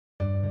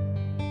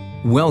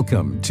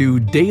Welcome to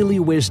Daily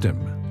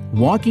Wisdom,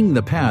 Walking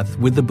the Path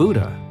with the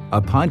Buddha,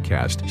 a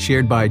podcast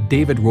shared by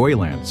David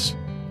Roylance.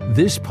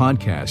 This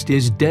podcast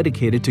is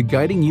dedicated to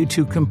guiding you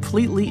to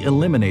completely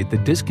eliminate the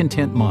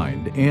discontent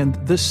mind and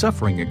the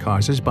suffering it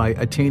causes by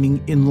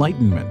attaining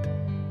enlightenment.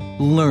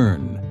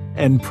 Learn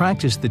and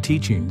practice the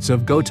teachings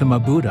of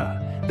Gautama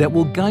Buddha that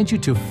will guide you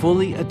to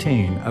fully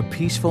attain a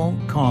peaceful,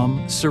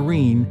 calm,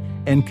 serene,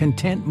 and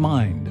content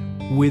mind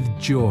with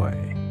joy.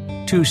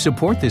 To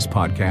support this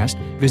podcast,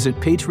 visit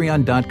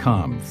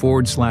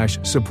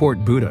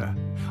patreon.com/support Buddha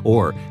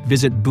or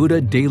visit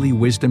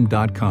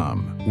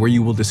buddhadailywisdom.com, where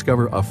you will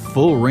discover a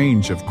full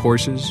range of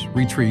courses,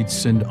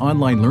 retreats, and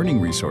online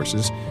learning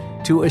resources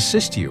to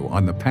assist you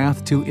on the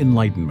path to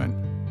enlightenment.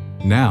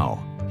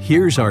 Now,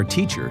 here's our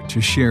teacher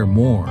to share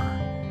more.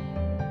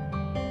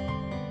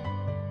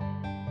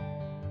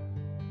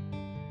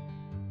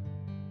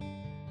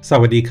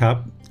 Sawadee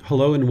Kap.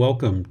 Hello and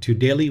welcome to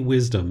Daily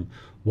Wisdom,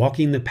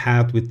 Walking the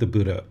Path with the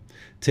Buddha.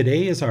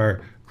 Today is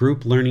our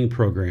group learning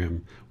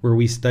program where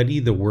we study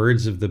the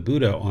words of the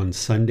Buddha on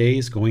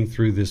Sundays, going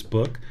through this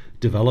book,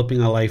 Developing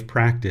a Life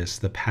Practice,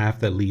 The Path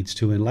That Leads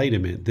to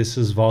Enlightenment. This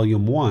is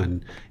volume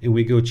 1, and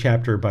we go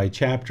chapter by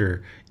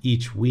chapter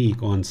each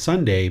week on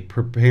Sunday,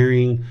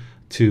 preparing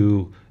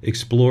to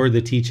explore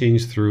the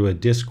teachings through a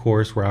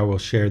discourse where I will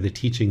share the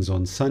teachings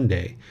on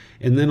Sunday.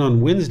 And then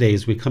on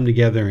Wednesdays, we come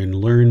together and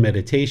learn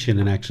meditation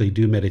and actually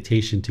do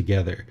meditation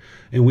together.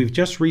 And we've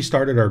just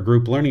restarted our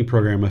group learning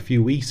program a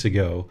few weeks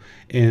ago,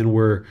 and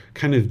we're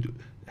kind of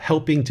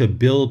helping to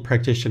build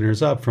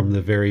practitioners up from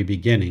the very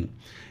beginning.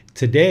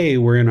 Today,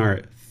 we're in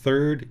our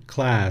third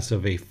class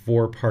of a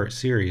 4-part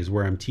series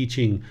where I'm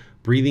teaching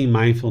breathing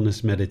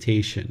mindfulness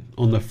meditation.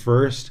 On the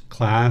first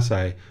class,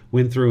 I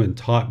went through and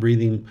taught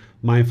breathing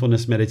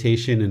mindfulness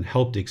meditation and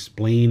helped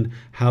explain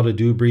how to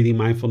do breathing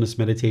mindfulness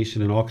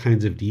meditation and all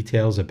kinds of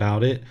details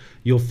about it.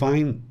 You'll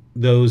find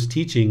those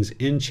teachings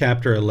in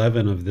chapter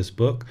 11 of this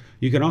book.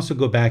 You can also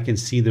go back and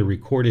see the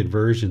recorded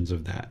versions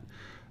of that.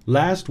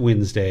 Last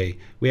Wednesday,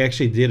 we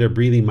actually did a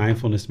breathing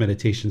mindfulness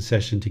meditation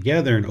session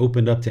together and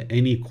opened up to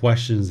any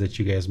questions that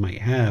you guys might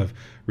have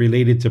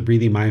related to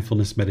breathing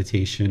mindfulness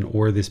meditation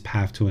or this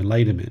path to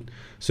enlightenment.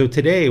 So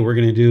today we're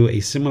going to do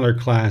a similar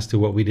class to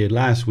what we did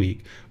last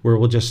week, where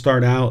we'll just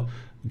start out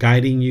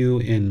guiding you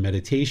in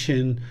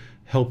meditation,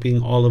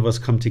 helping all of us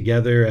come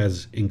together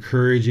as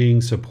encouraging,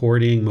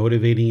 supporting,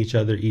 motivating each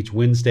other each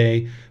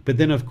Wednesday. But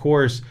then, of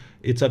course,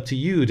 it's up to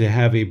you to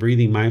have a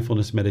breathing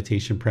mindfulness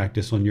meditation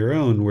practice on your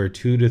own, where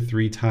 2 to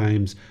 3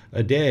 times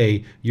a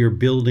day, you're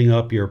building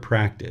up your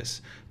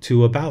practice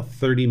to about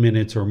 30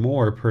 minutes or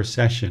more per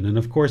session. And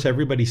of course,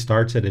 everybody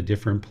starts at a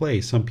different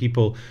place. Some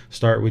people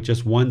start with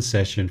just one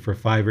session for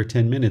 5 or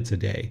 10 minutes a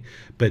day.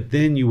 But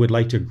then you would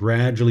like to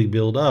gradually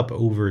build up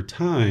over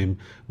time,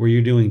 where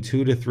you're doing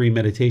 2 to 3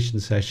 meditation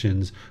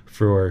sessions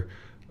for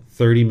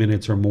 30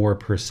 minutes or more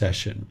per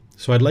session.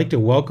 So I'd like to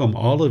welcome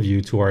all of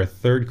you to our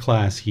third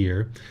class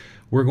here.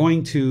 We're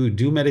going to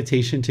do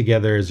meditation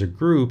together as a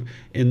group,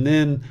 and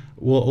then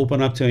we'll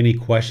open up to any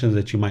questions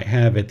that you might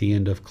have at the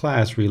end of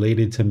class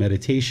related to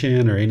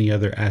meditation or any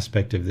other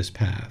aspect of this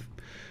path.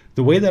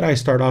 The way that I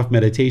start off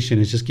meditation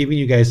is just giving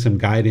you guys some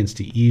guidance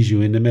to ease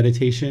you into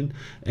meditation,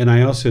 and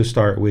I also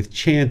start with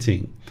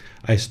chanting.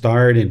 I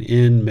start and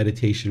end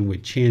meditation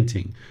with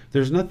chanting.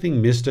 There's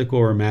nothing mystical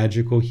or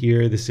magical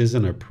here. This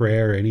isn't a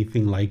prayer or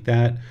anything like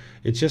that.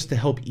 It's just to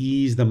help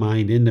ease the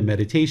mind into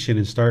meditation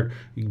and start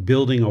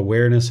building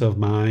awareness of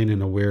mind and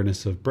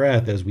awareness of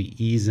breath as we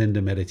ease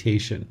into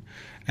meditation.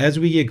 As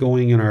we get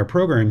going in our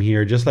program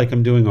here, just like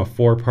I'm doing a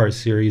 4-part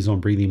series on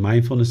breathing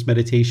mindfulness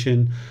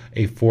meditation,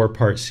 a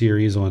 4-part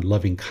series on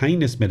loving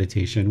kindness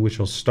meditation, which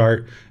will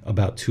start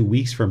about 2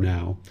 weeks from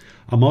now,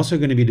 I'm also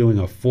going to be doing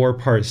a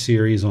 4-part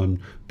series on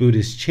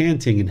Buddhist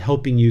chanting and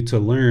helping you to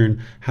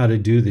learn how to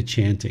do the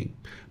chanting.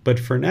 But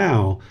for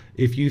now,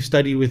 if you've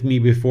studied with me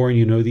before and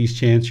you know these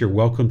chants, you're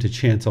welcome to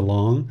chant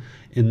along.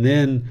 And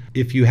then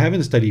if you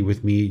haven't studied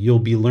with me, you'll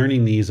be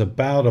learning these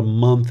about a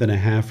month and a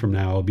half from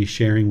now. I'll be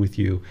sharing with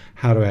you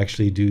how to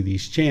actually do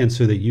these chants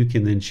so that you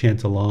can then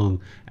chant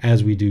along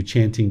as we do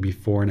chanting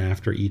before and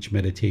after each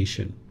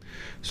meditation.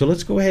 So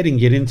let's go ahead and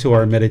get into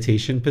our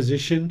meditation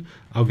position.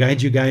 I'll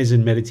guide you guys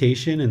in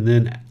meditation, and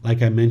then,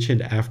 like I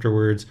mentioned,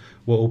 afterwards,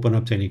 we'll open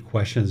up to any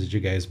questions that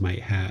you guys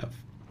might have.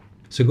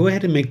 So go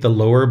ahead and make the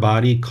lower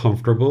body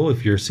comfortable.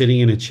 If you're sitting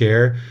in a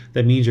chair,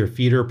 that means your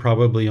feet are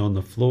probably on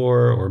the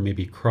floor or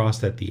maybe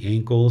crossed at the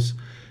ankles.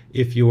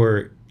 If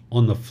you're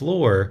on the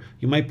floor,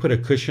 you might put a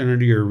cushion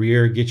under your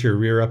rear, get your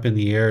rear up in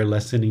the air,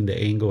 lessening the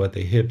angle at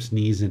the hips,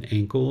 knees, and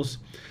ankles.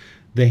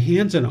 The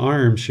hands and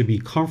arms should be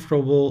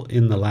comfortable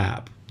in the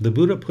lap. The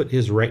Buddha put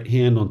his right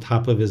hand on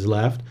top of his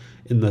left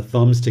and the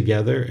thumbs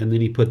together, and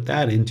then he put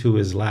that into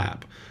his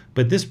lap.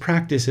 But this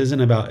practice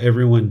isn't about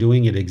everyone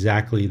doing it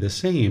exactly the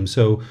same.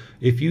 So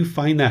if you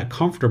find that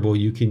comfortable,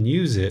 you can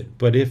use it.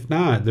 But if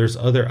not, there's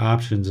other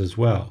options as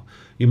well.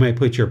 You might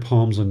put your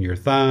palms on your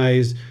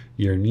thighs,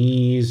 your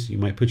knees. You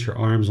might put your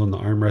arms on the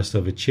armrest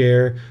of a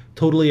chair.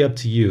 Totally up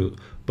to you.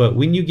 But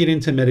when you get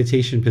into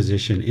meditation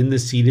position, in the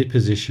seated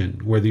position,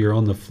 whether you're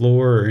on the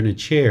floor or in a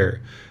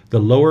chair, the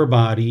lower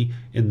body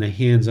and the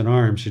hands and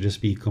arms should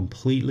just be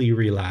completely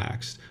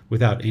relaxed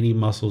without any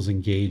muscles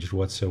engaged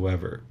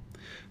whatsoever.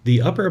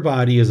 The upper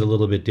body is a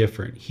little bit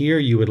different. Here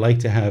you would like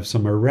to have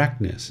some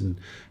erectness and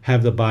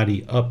have the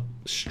body up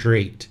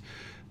straight.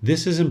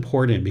 This is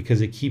important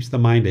because it keeps the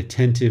mind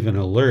attentive and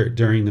alert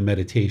during the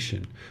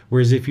meditation.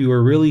 Whereas if you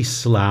were really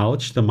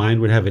slouched, the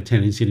mind would have a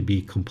tendency to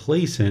be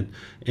complacent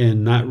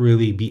and not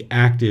really be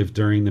active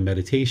during the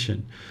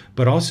meditation.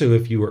 But also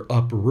if you were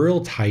up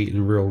real tight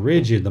and real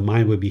rigid, the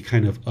mind would be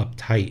kind of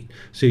uptight.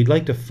 So you'd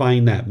like to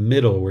find that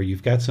middle where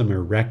you've got some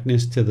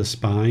erectness to the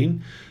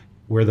spine,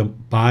 where the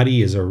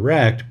body is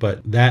erect,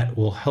 but that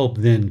will help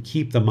then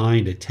keep the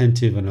mind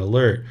attentive and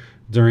alert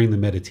during the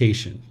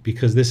meditation,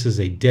 because this is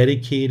a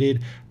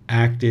dedicated,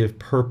 active,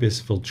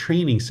 purposeful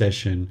training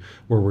session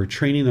where we're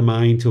training the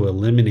mind to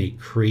eliminate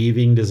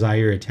craving,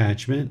 desire,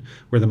 attachment,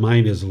 where the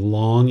mind is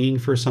longing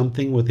for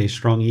something with a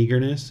strong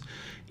eagerness.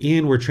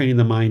 And we're training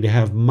the mind to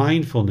have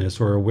mindfulness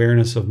or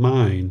awareness of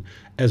mind,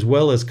 as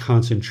well as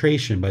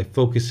concentration by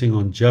focusing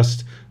on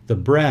just the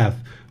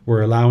breath.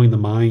 We're allowing the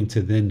mind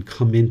to then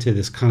come into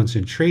this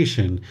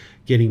concentration,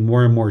 getting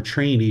more and more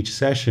trained each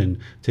session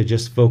to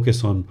just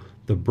focus on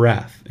the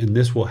breath. And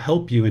this will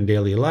help you in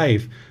daily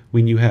life.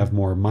 When you have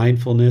more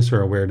mindfulness or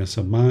awareness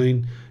of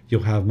mind,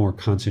 you'll have more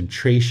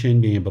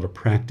concentration, being able to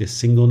practice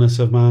singleness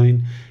of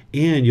mind,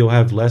 and you'll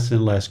have less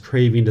and less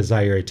craving,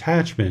 desire,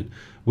 attachment,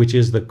 which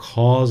is the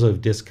cause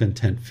of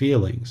discontent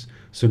feelings.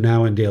 So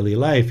now in daily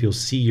life, you'll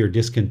see your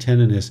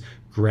discontentedness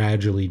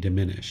gradually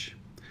diminish.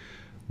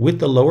 With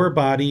the lower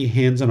body,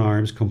 hands and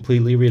arms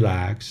completely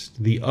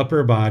relaxed, the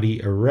upper body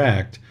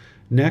erect,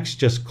 next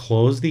just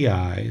close the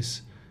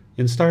eyes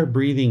and start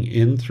breathing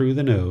in through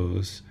the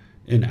nose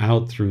and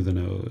out through the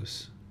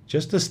nose,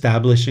 just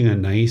establishing a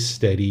nice,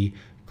 steady,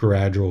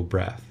 gradual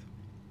breath.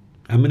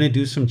 I'm going to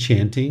do some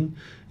chanting,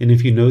 and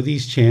if you know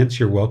these chants,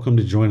 you're welcome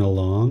to join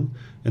along,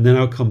 and then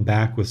I'll come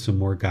back with some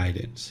more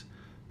guidance.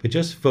 But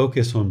just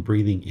focus on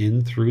breathing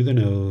in through the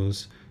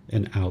nose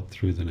and out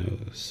through the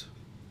nose.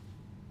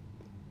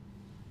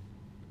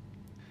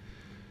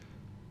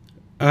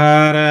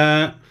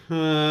 Arahang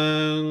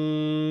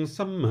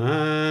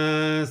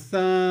Samma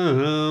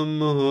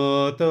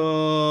Sambuddho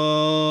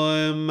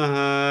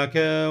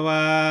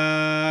Bhagava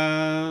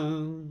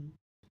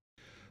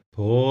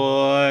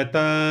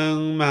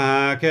Bhutang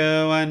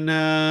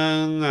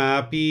Bhagavanang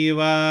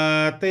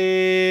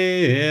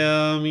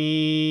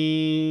Apivateyami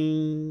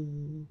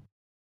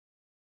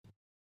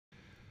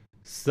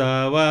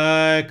Savakhato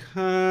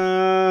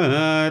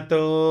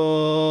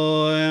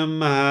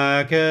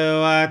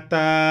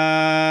Bhagavata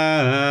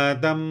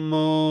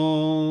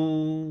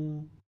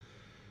Dhammo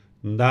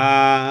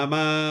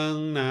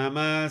Dhammang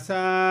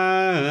Namasami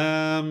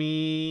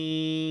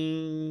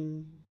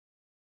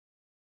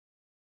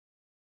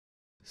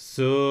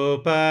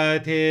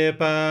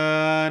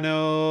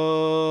Supatipano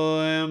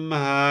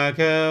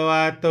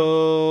Bhagavato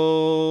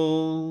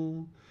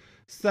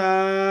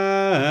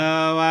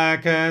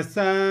Sāvaka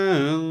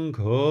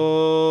Saṅgho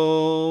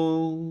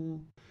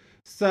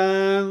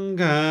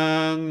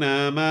Saṅghang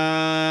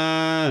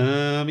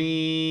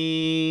Namami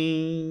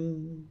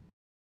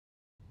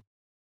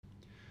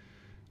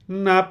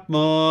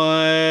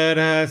Namo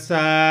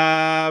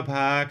Tassa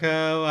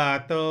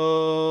Bhagavato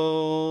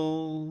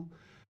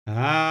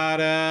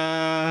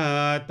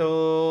Arahato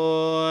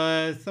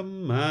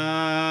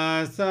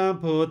Samma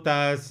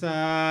Sambuddhassa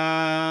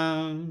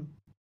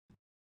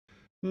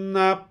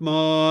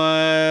Namo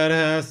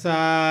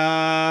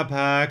Tassa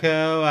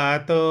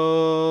Bhagavato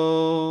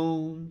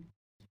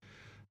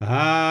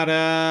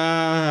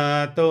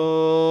Arahato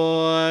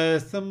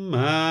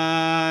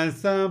Samma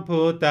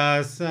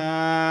Sambuddhassa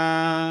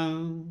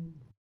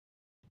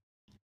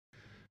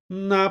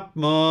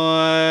Namo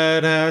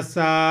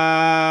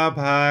Tassa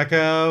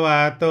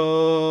Bhagavato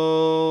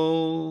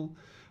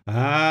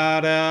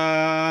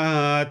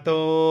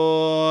Arahato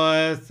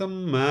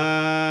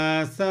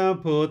Samma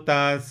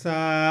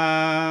Sambuddhassa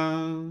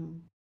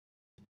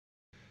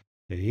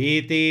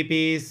Iti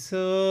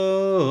piso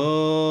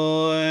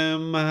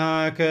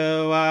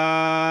Bhagava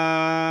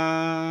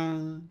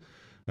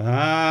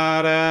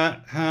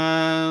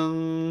Arahang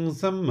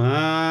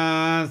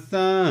Samma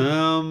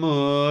Sambuddho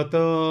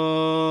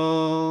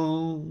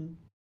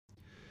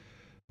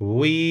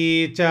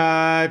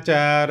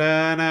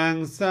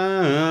Vicacaranang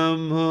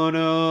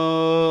Sambuddho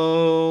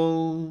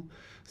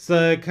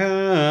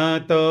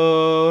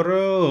Sakhato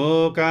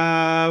Rokavito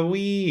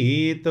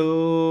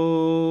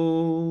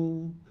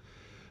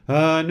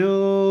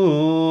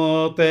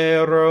Anuttaro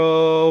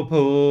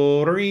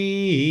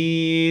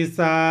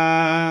Purisa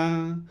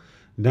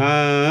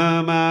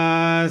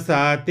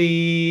Dhammasati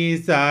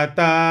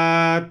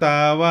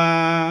Satatava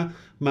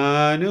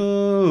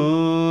Manusanam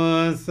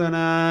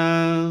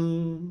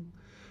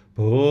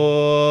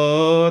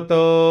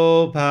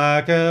Bhutto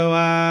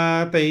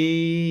Bhagavati.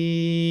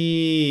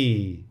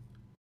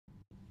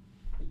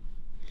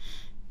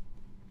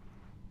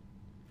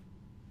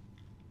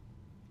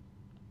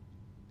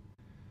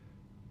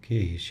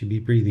 Okay, you should be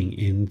breathing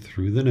in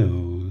through the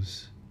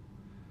nose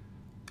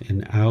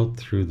and out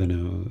through the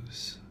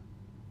nose.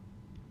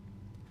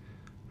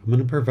 I'm going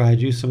to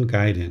provide you some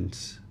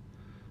guidance,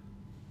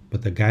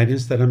 but the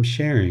guidance that I'm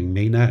sharing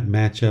may not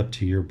match up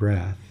to your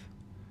breath.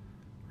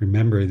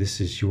 Remember, this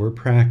is your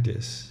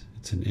practice.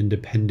 It's an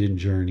independent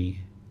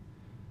journey.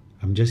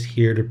 I'm just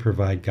here to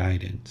provide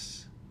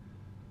guidance.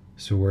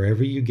 So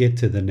wherever you get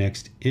to the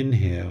next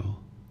inhale,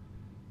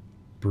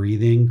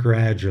 breathe in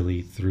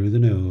gradually through the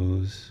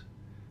nose,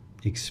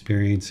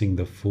 experiencing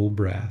the full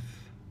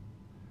breath,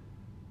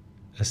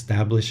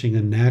 establishing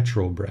a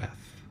natural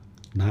breath,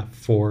 not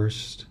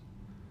forced,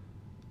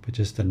 but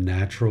just a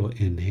natural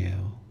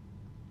inhale.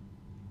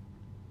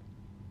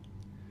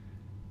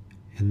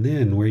 And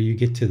then where you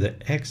get to the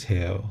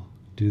exhale,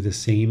 do the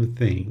same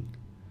thing.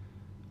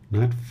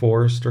 Not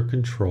forced or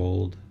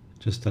controlled,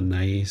 just a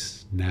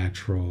nice,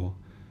 natural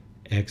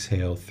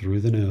exhale through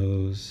the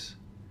nose,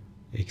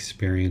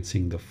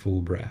 experiencing the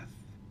full breath.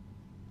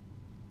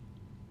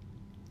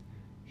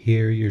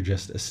 Here you're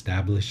just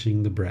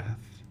establishing the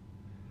breath,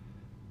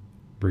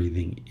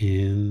 breathing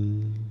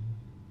in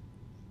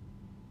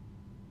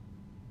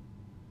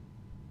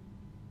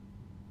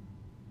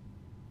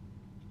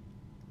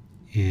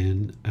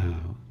and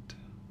out.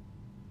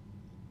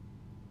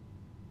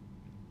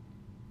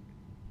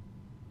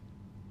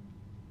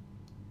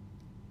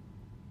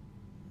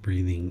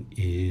 Breathing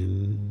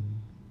in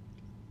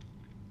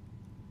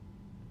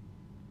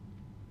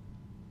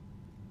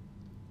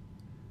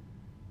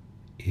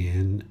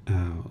and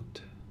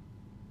out.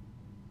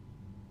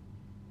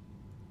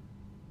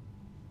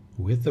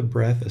 With the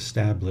breath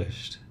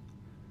established,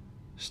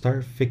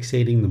 start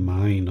fixating the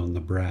mind on the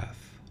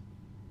breath,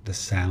 the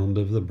sound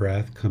of the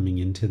breath coming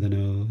into the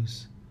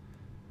nose,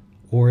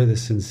 or the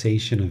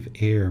sensation of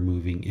air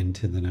moving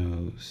into the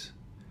nose.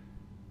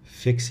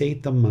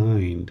 Fixate the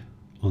mind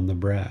on the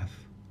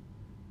breath.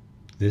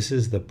 This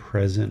is the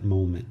present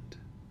moment.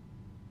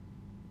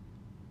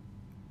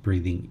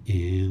 Breathing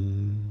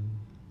in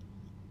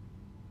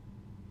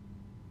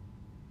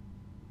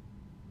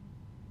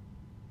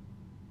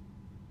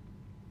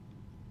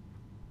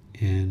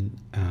and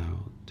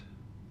out.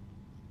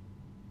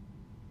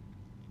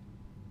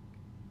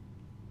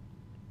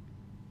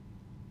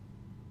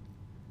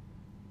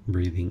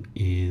 Breathing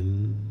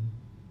in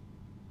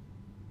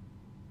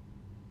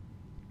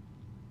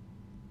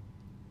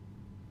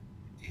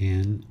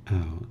and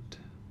out.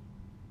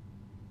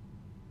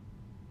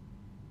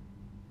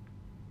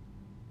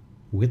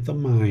 With the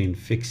mind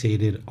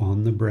fixated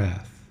on the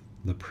breath,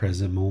 the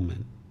present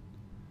moment.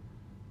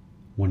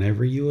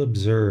 Whenever you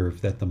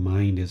observe that the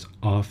mind is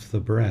off the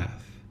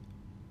breath,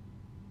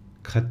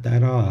 cut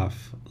that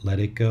off, let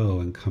it go,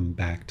 and come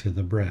back to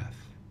the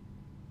breath.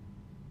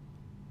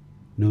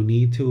 No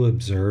need to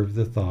observe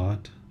the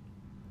thought,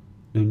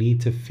 no need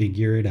to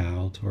figure it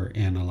out or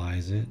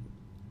analyze it,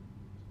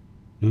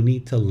 no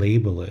need to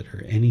label it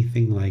or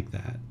anything like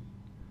that.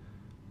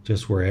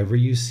 Just wherever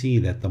you see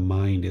that the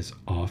mind is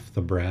off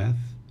the breath,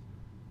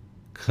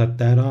 cut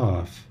that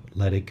off,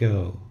 let it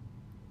go,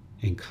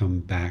 and come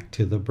back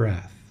to the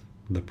breath,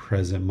 the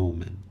present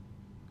moment.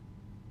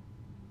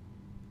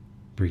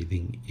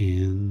 Breathing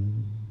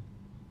in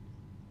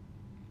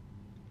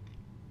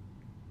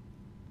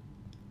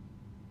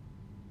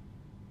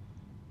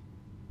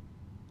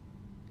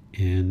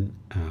and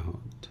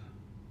out.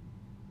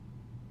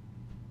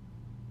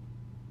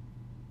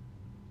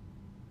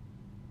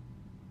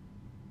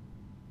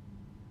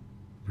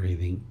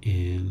 Breathing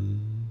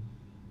in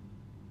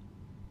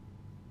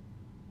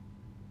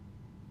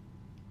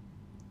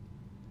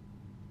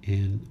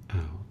and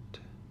out.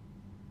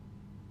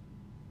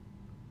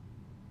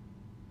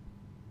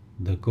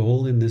 The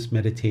goal in this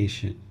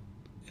meditation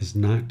is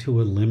not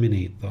to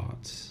eliminate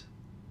thoughts.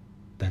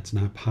 That's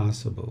not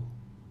possible.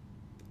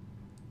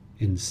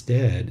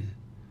 Instead,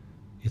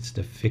 it's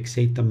to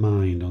fixate the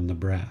mind on the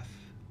breath,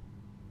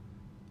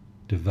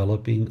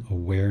 developing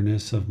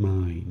awareness of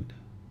mind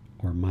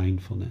or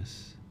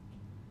mindfulness,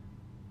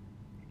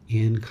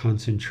 and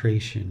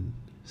concentration,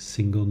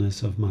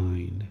 singleness of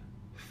mind,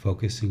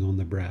 focusing on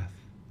the breath.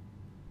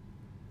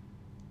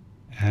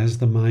 As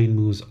the mind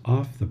moves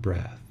off the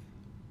breath,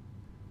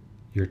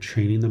 you're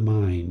training the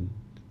mind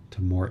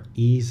to more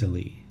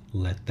easily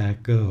let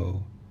that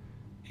go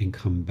and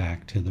come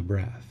back to the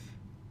breath,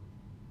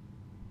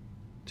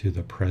 to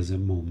the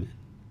present moment.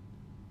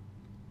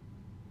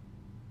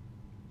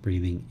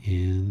 Breathing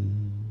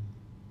in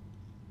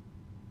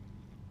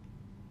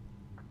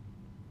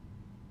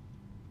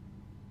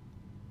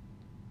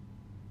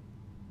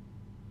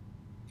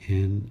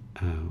and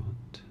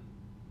out.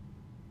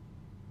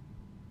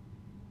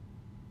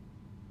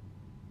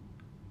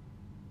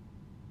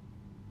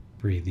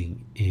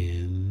 Breathing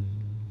in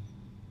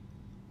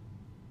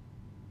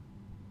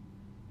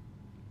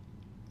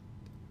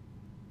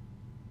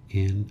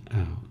and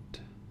out.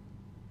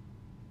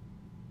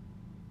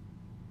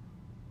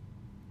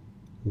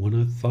 When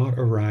a thought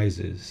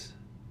arises,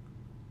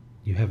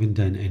 you haven't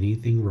done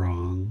anything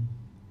wrong.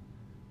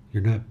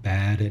 You're not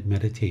bad at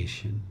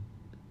meditation.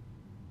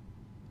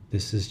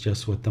 This is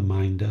just what the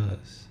mind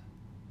does.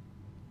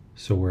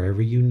 So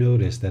wherever you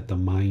notice that the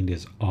mind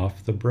is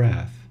off the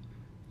breath,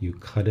 you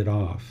cut it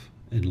off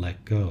and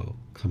let go,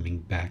 coming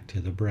back to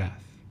the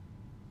breath.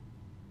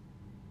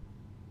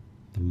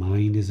 The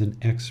mind is an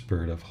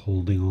expert of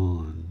holding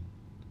on.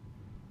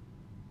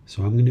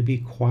 So I'm going to be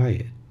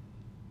quiet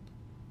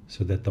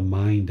so that the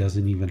mind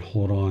doesn't even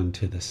hold on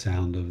to the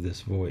sound of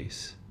this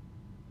voice.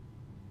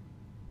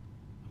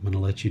 I'm going to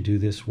let you do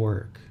this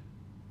work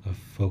of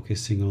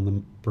focusing on the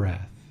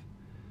breath.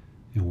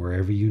 And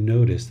wherever you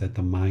notice that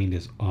the mind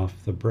is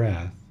off the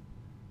breath,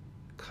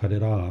 cut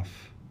it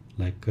off,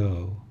 let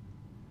go,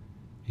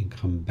 and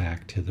come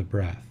back to the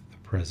breath, the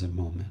present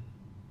moment.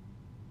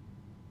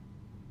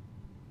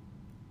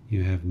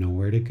 You have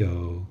nowhere to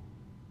go.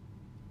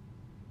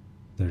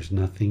 There's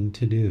nothing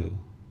to do.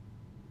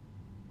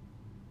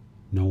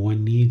 No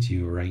one needs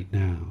you right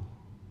now.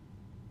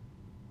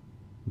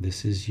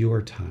 This is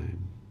your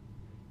time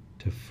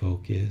to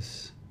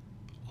focus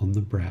on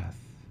the breath.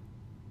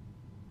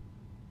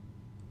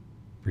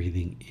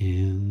 Breathing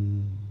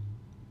in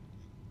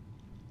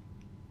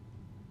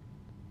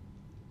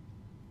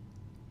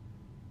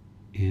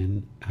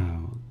and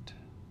out.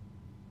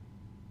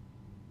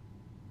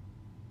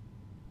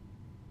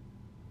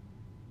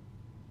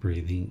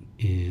 Breathing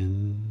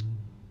in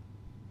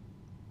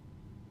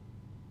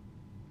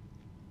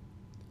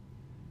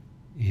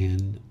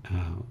and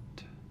out.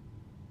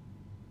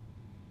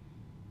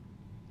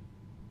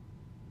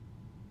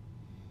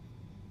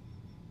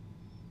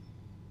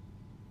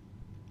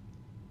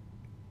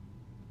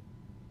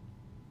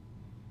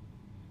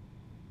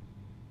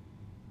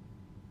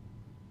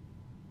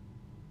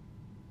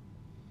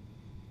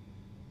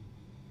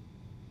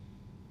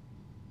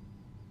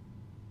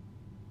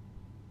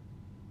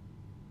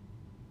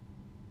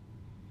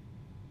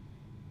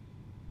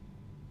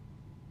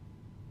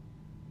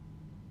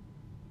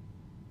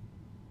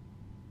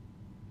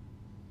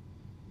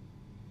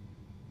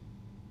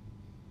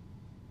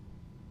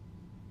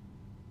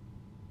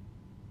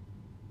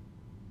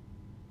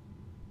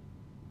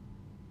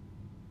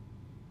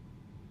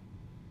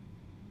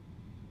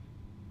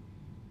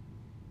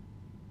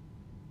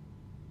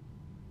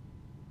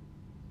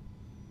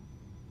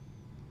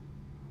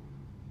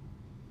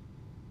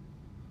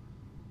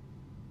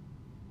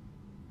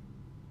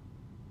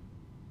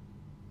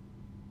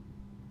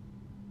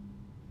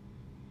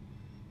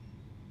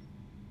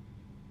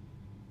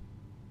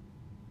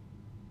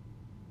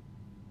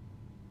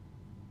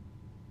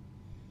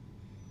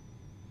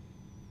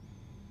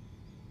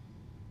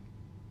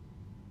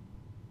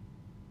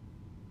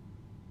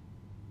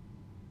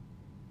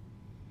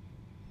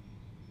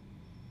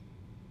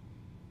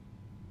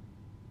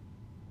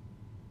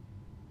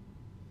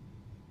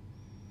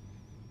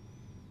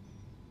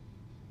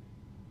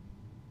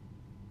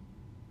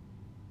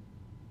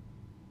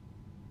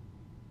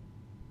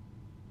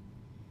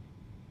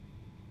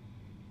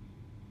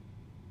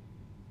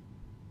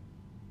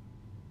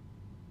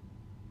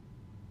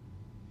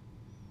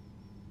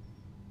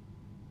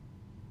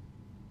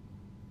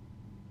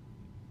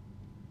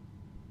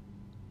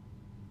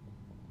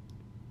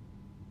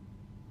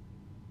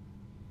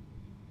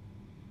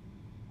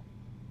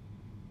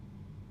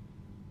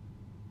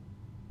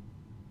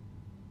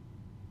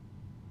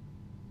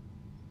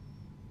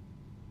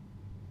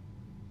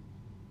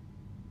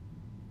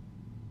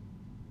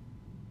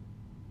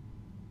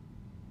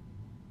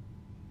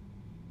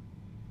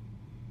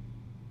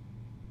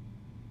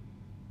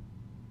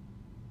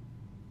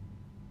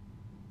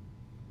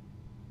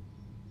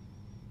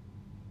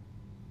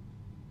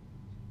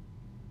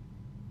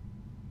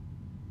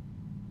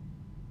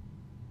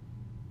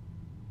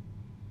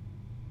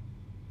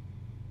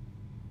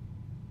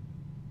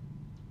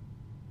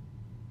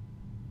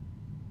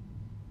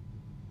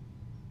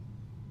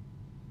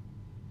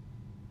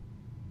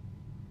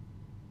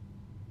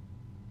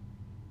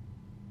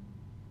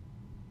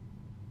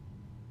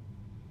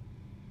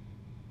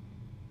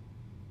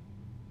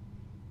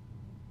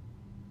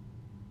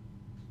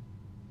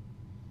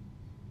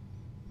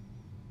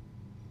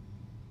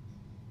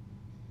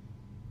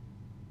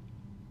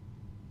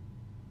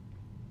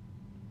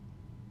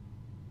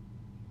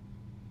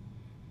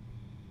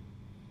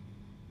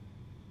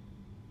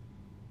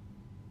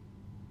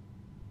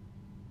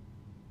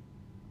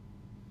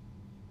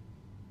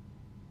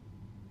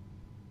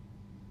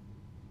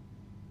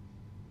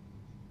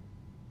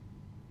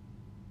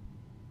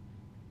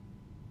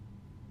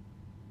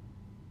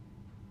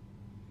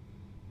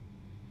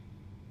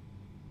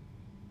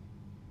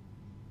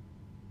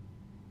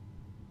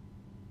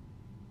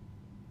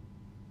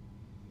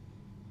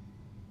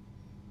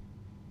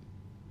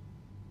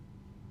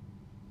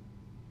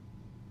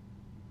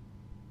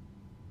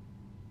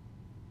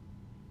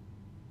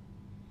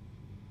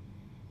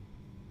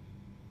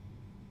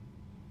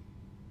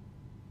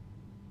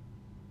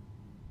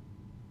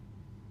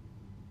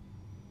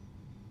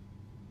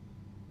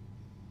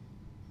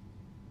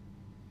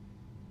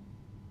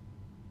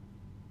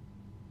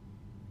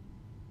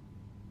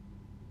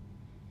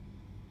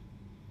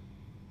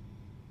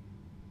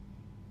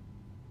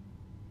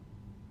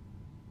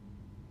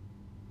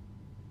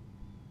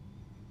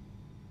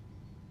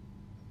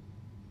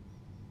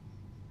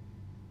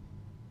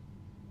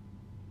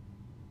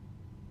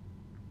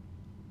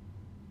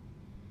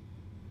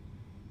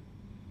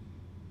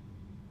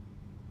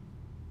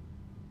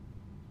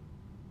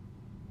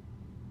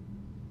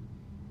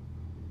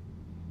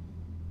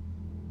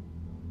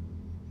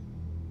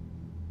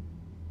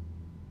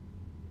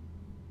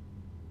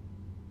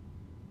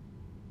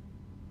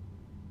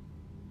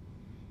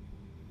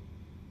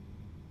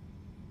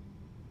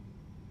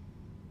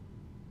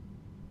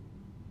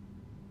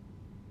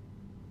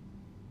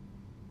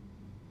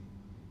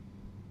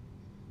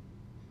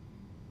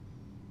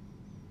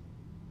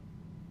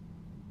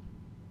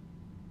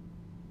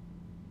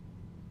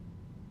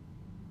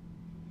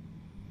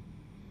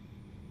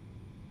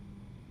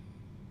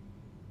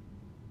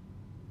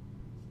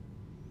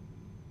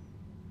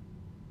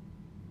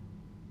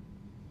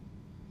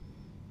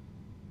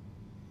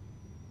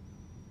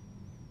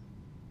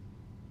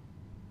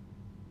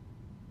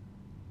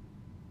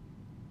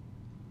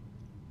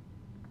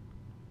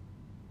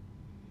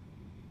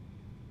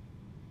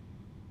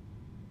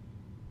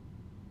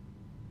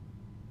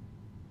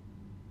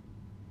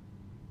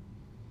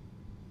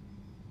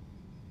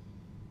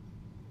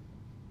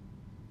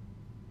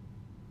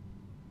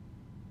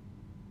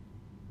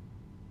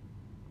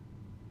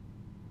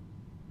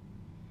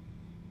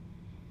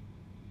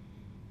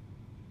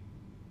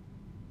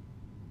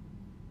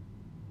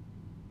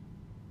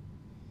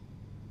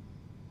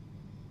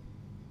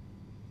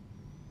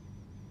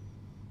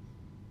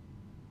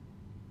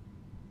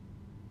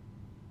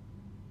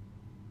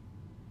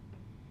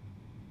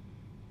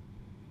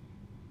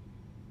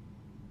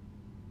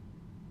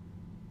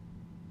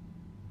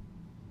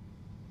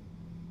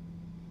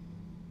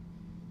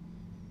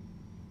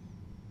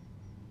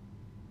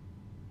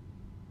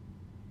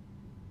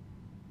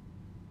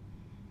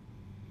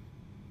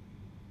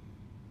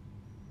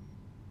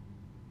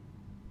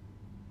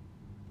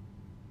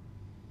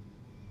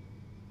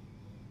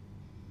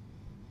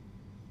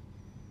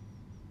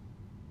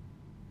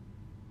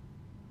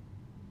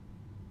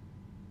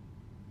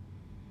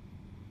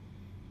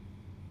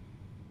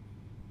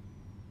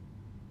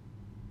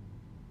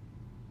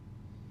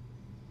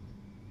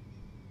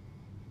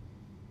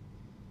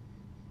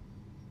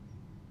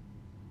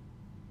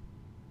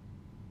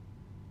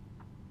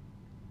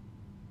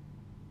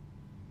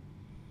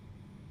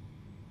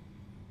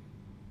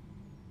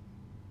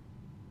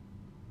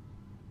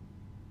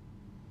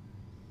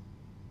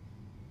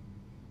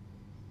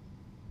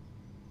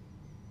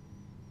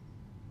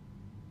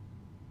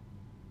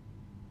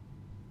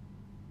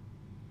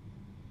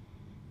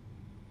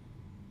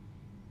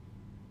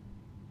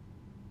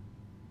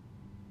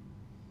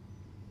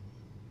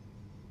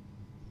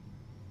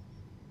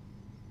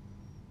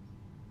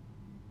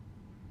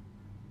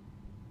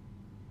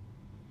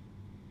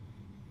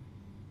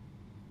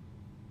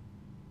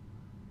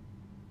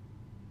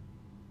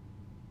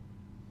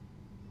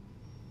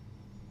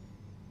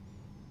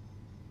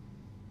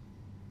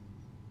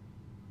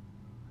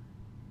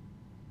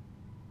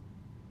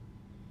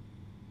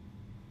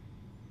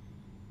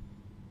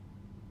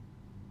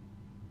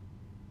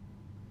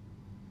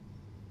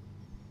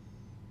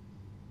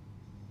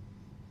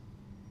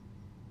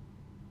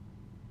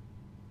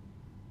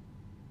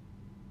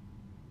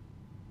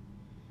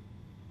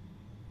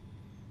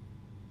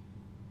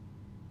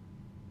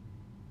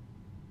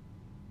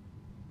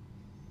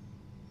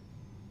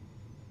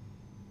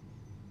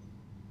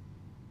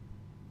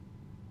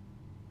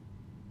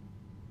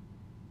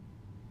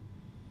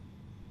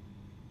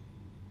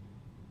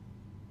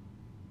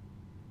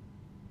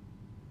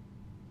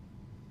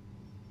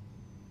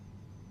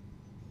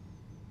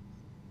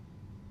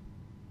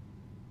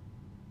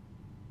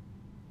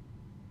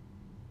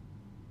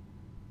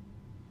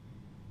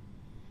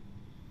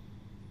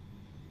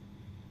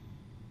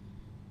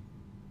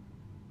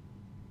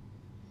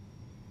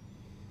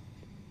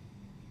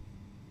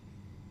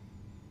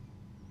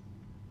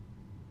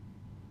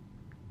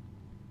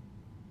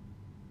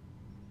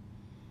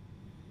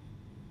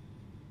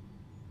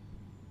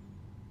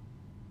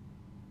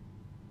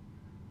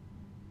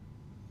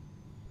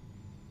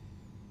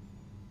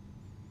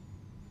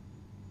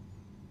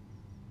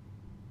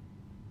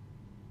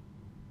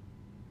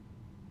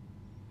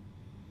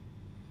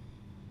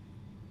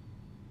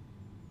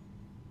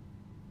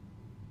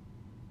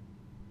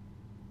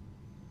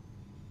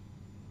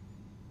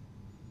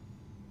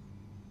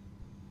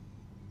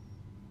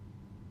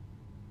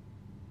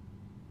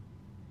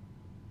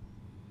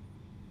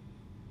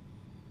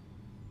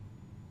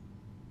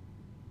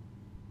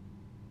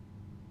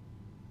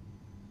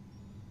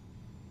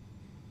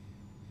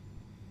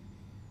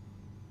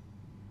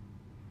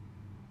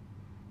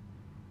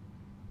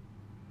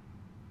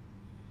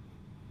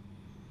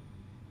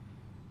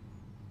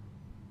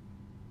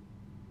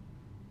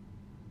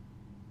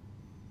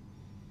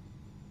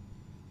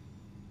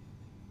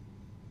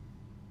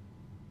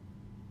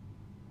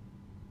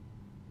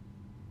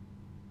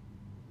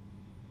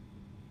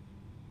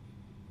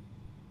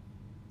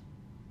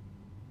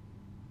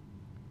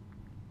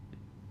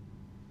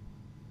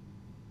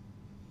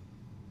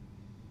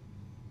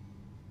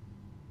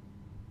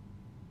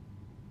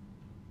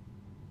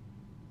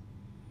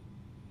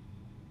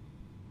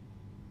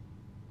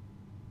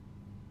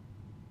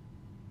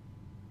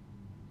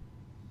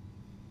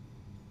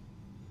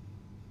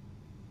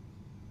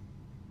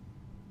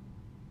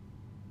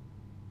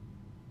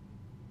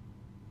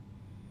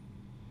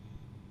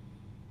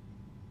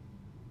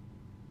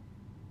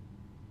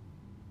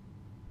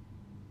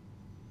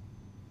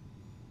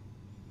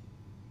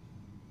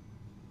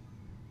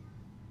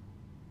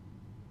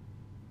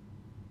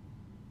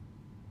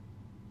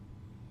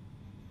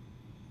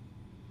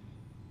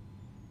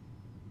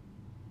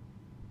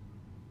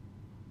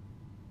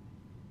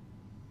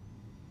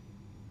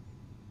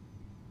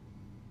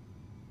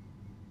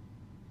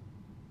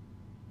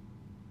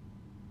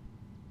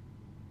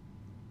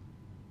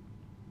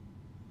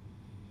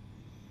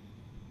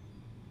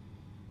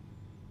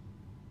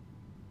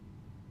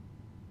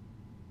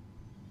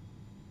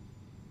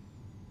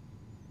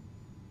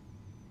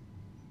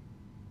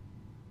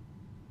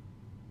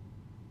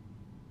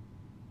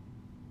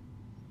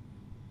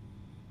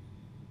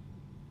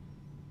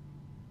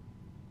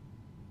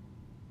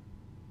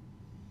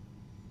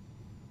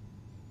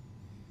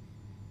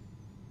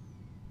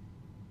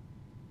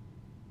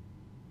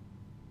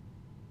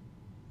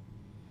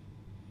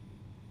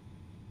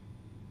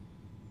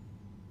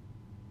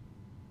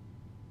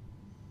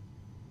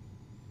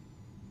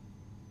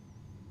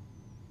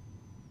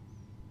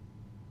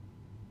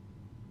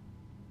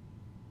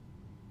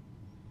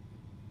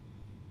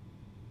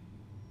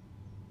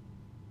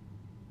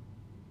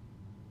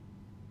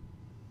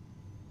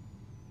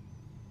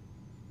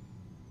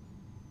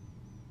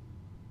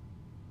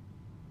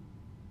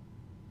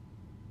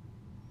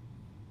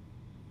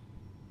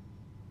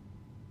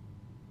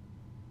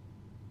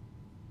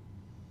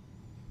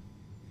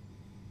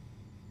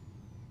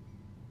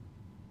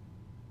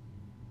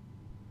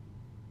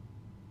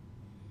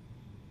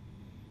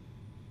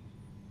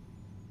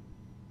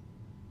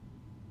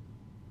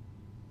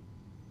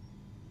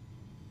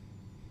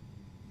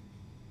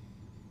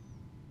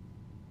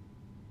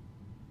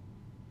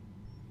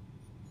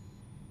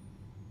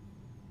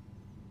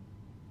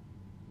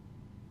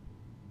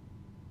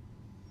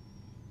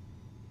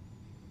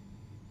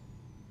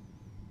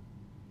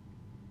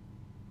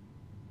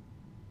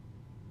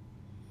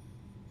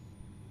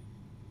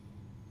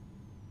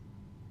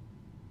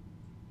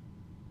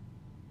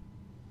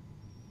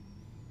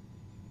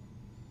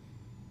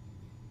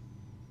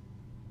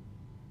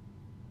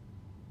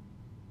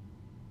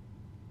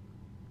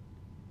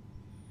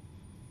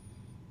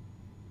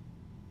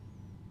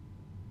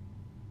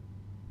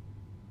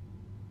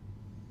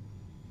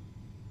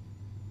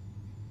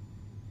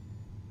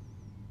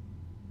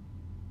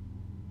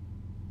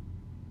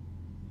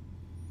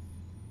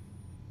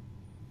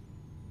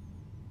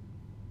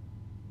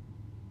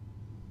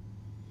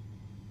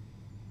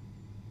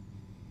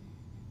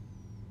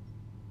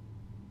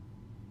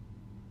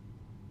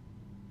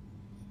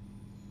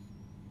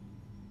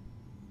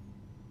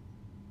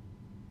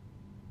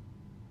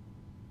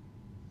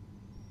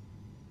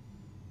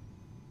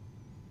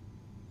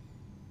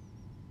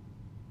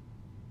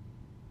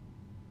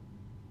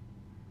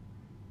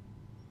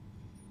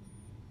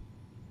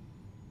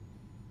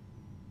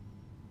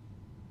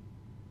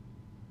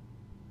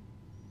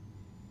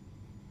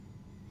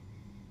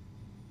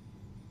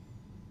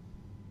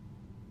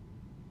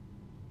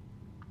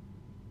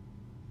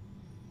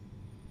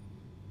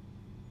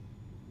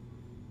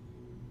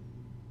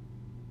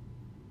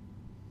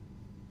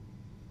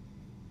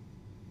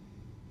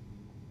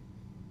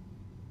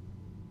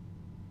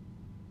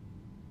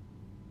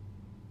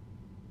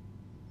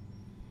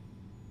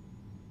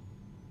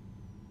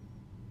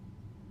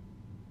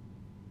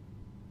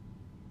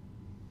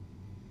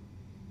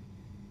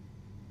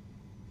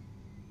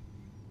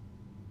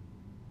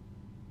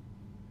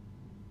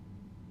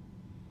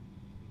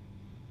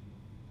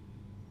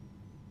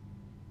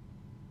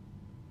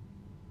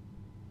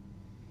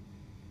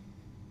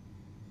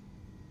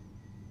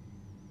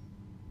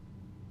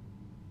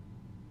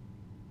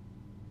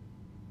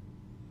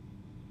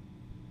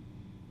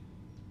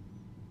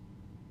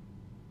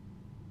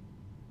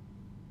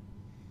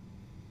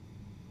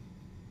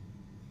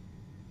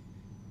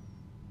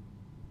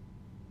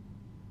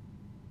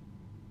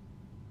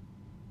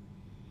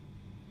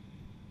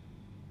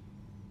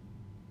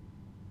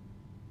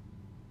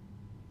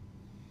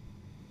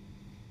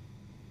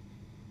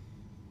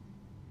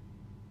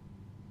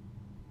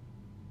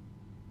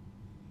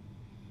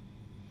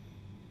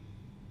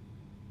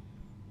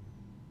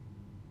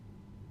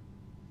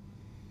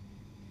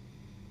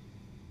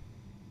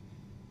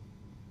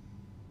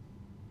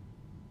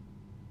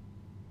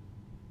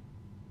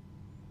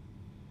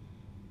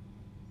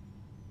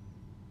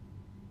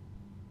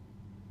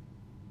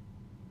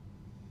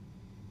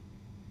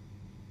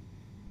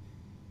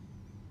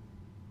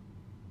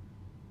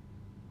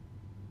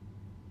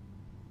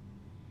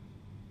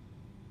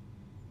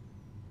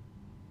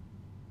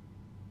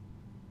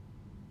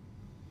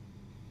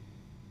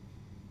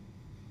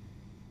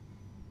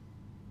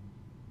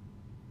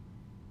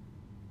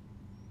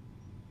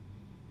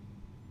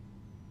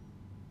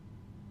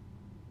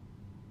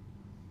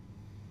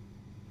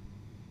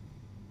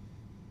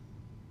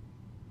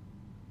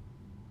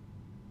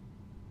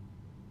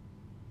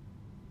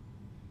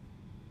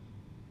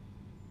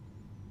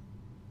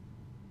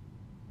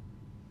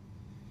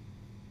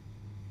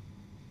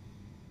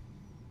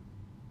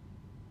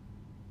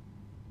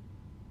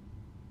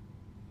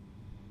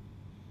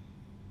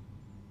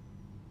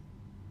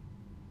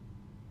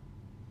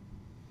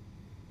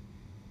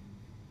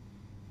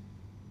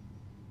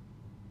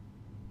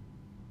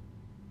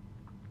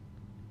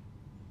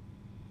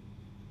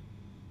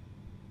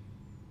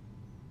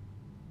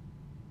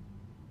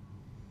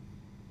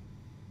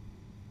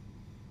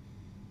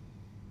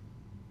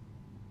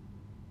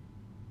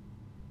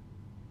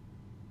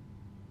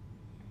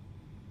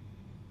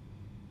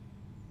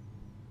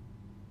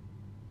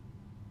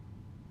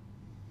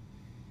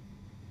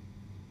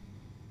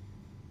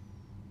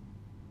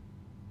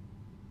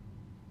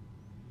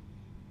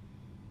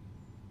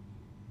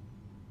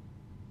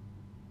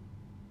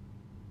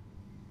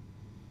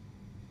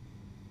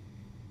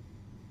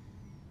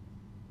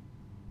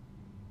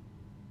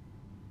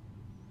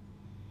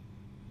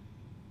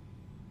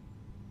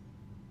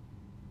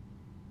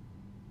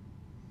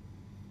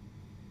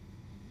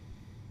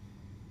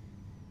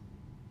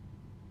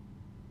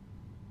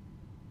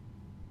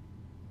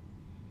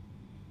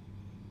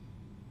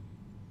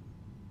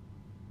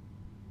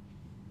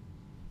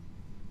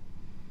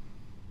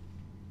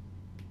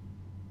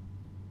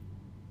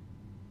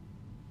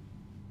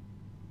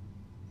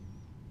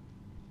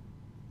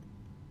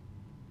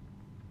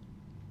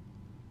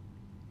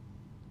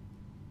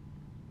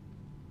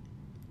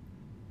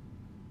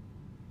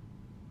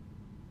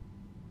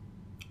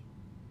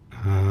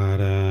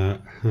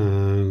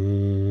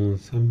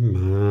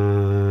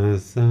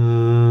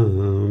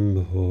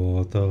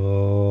 โต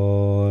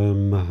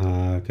มห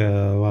าก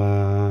วา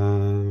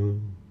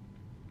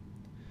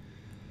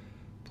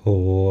พุ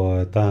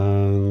ตั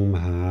งภ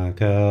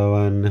า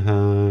วัน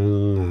หัง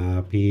อ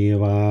ภิ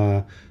วา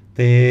เต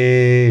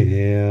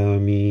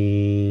มิ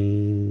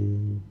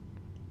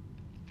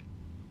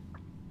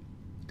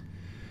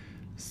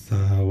ส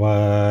ว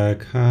าก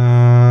ขา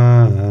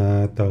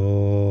โต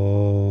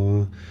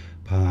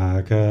ภะ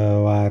คะ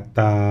วะต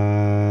า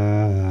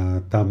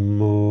ธัมโ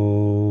ม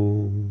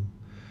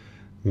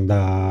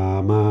ธั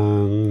มมั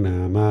งนา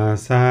มา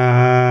สา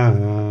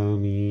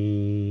มิ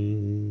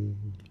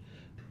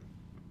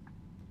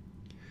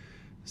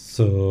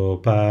สุ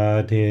ป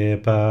ฏิ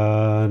ปั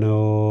นโน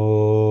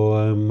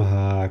ภ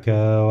ะค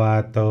ะวะ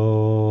โต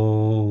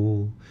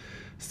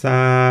ส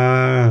า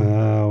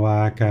ว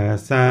ก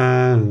สั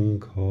ง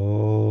โฆ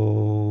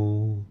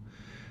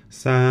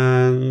สั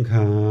ง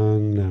ฆัง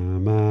นา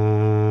มา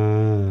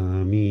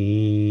มิ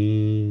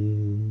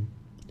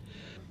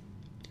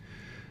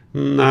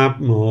นะ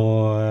โม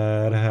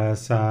ตั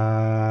สสะ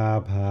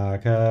ภะ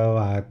คะว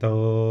ะโต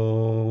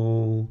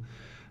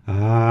อ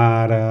ะ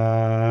ระ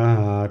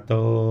หะโต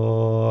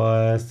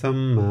สัม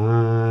มา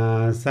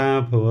สัม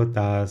พุท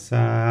ธัสส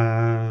ะ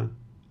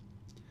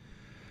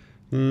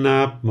น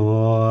ะโม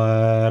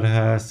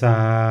ตัสสะ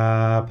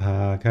ภ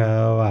ะคะ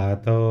วะ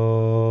โต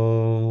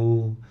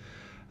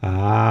อะ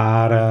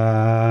ระ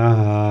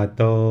หะโ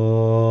ต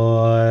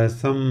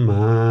สัมม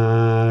า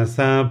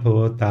สัมพุ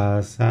ทธั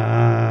สสะ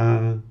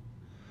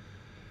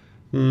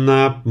น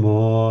ะโม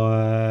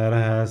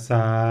ตัสส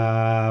ะ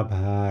ภ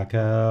ะค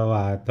ะว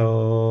ะโต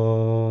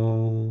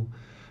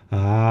อ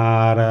ะ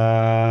ระ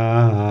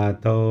หะ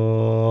โต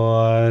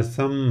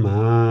สัมม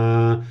า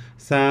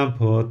สัม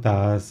พุท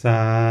ธัสส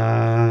ะ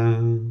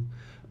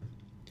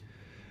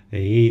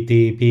อิ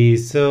ติปิ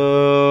โส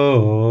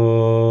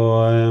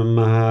ภ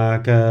ะ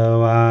คะ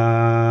วะ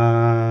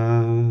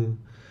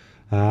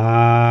อะ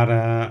ร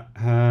ะ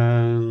หั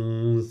ง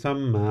สัม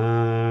มา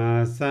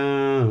สั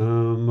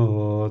มพุ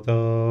ทโธ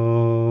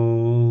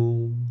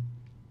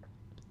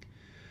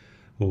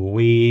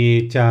วิ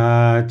จา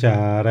จ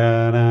าร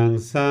ณัง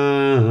สั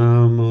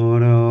มมุ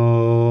โน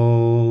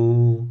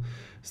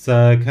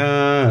สัคคะ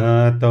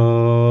โต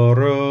โ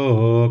ร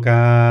ก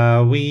า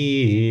วิ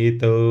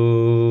โต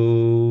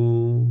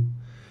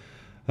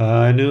อ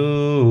นุ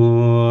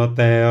เต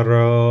โร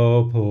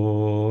ภู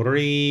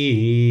ริ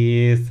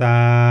ส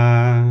า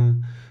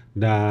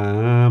ดา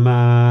ม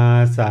า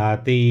ส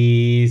ติ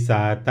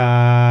สัตตา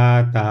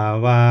ตา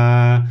วา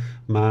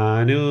มา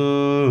นุ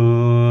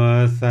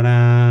ส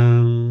นั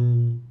ง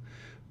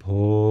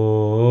พุ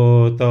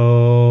ทโธ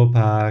ภ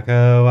ค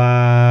วา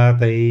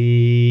ติ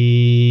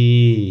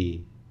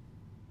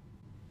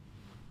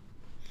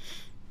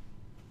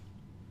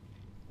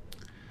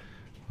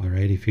All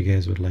right, if you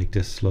guys would like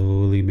to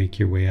slowly make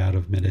your way out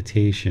of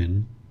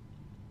meditation.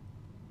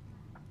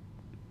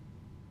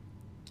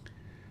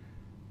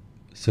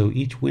 So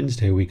each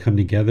Wednesday we come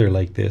together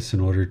like this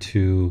in order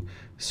to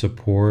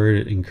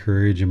support,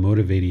 encourage, and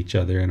motivate each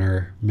other in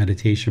our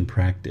meditation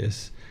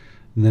practice.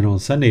 And then on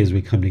Sundays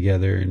we come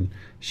together and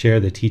share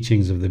the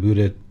teachings of the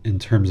Buddha in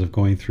terms of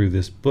going through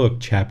this book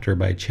chapter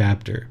by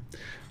chapter.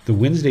 The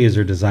Wednesdays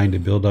are designed to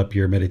build up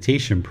your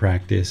meditation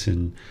practice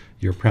and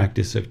your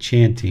practice of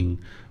chanting,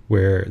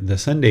 where the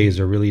Sundays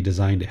are really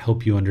designed to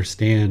help you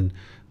understand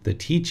the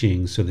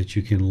teachings so that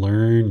you can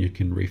learn, you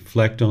can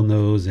reflect on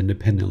those,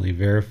 independently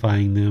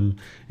verifying them,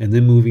 and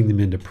then moving them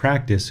into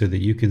practice so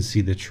that you can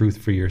see the truth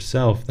for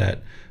yourself,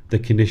 that the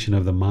condition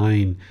of the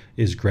mind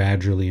is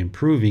gradually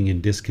improving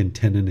and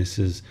discontentedness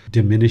is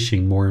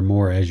diminishing more and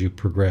more as you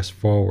progress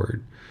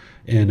forward.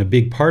 And a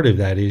big part of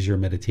that is your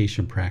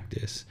meditation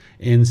practice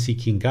and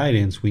seeking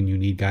guidance when you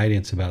need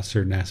guidance about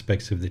certain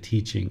aspects of the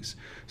teachings.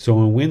 So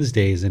on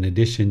Wednesdays, in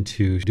addition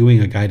to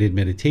doing a guided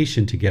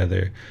meditation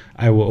together,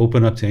 I will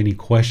open up to any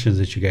questions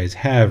that you guys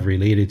have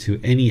related to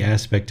any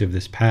aspect of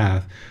this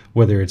path,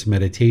 whether it's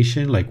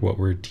meditation, like what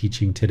we're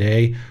teaching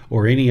today,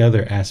 or any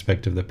other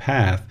aspect of the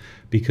path,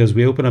 because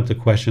we open up the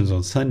questions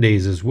on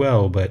Sundays as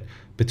well. But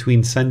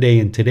between Sunday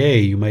and today,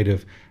 you might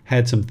have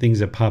had some things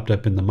that popped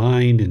up in the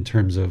mind in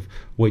terms of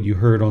what you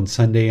heard on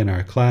Sunday in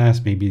our class.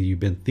 Maybe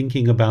you've been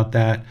thinking about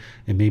that,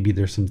 and maybe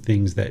there's some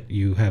things that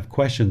you have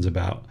questions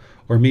about.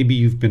 Or maybe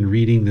you've been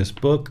reading this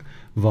book,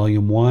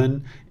 Volume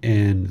 1,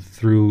 and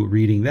through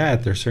reading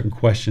that, there's certain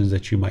questions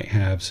that you might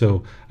have.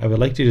 So I would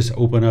like to just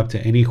open up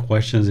to any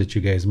questions that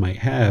you guys might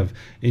have,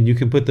 and you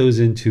can put those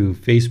into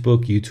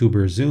Facebook, YouTube,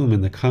 or Zoom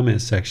in the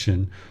comment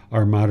section.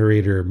 Our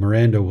moderator,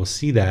 Miranda, will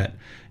see that.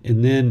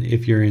 And then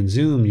if you're in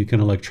Zoom, you can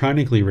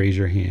electronically raise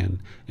your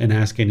hand and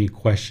ask any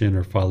question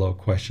or follow-up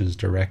questions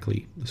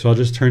directly. So I'll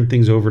just turn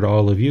things over to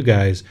all of you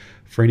guys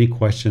for any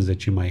questions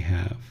that you might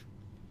have.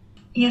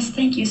 Yes,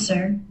 thank you,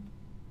 sir.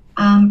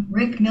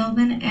 Rick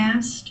Milman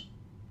asked,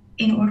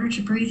 in order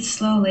to breathe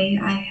slowly,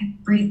 I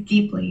breathe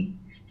deeply.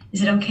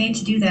 Is it okay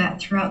to do that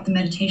throughout the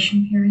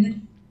meditation period?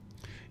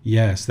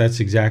 Yes,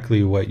 that's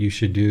exactly what you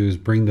should do is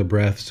bring the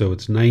breath so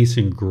it's nice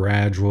and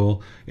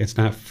gradual. It's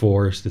not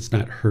forced, it's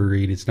not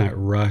hurried, it's not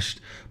rushed,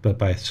 but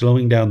by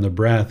slowing down the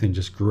breath and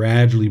just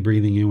gradually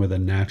breathing in with a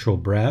natural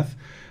breath,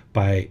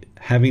 by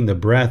having the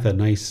breath a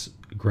nice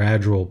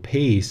gradual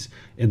pace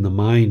and the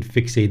mind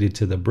fixated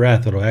to the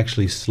breath, it'll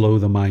actually slow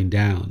the mind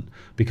down.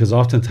 Because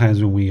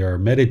oftentimes when we are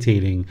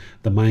meditating,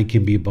 the mind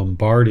can be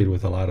bombarded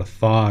with a lot of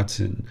thoughts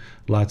and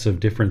lots of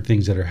different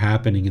things that are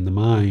happening in the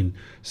mind.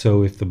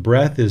 So if the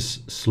breath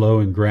is slow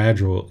and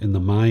gradual and the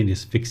mind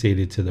is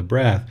fixated to the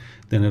breath,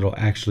 then it'll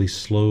actually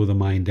slow the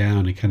mind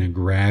down and kind of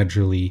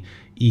gradually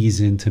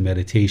ease into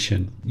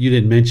meditation. You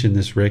didn't mention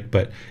this, Rick,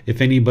 but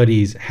if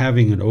anybody's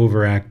having an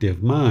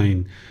overactive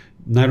mind,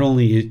 not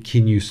only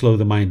can you slow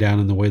the mind down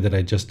in the way that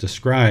I just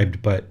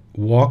described, but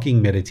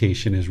walking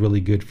meditation is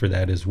really good for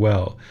that as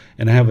well.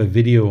 And I have a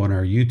video on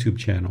our YouTube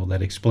channel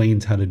that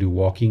explains how to do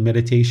walking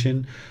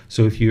meditation.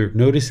 So if you're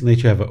noticing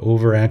that you have an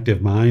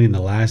overactive mind and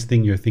the last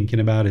thing you're thinking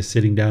about is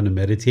sitting down to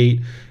meditate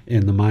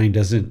and the mind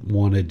doesn't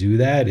want to do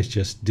that, it's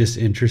just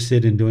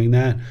disinterested in doing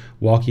that,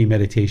 walking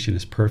meditation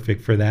is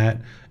perfect for that.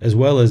 As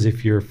well as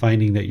if you're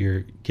finding that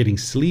you're getting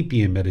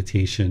sleepy in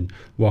meditation,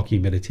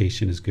 walking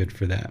meditation is good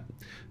for that.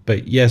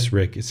 But yes,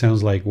 Rick, it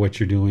sounds like what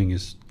you're doing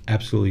is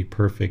absolutely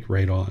perfect,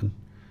 right on.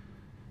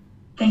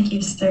 Thank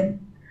you, sir.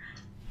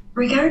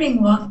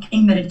 Regarding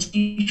walking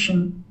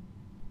meditation,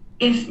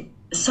 if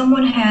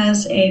someone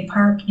has a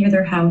park near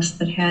their house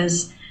that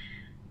has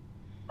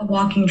a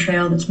walking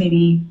trail that's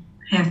maybe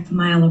half a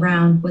mile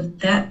around, would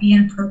that be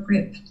an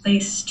appropriate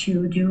place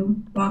to do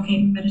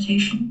walking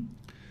meditation?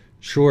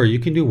 Sure, you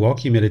can do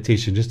walking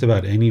meditation just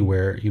about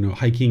anywhere,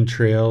 hiking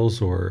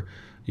trails or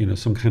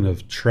some kind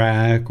of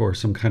track or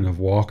some kind of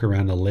walk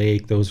around a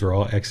lake. Those are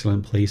all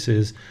excellent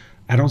places.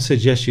 I don't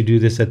suggest you do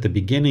this at the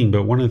beginning,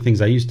 but one of the things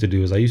I used to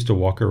do is I used to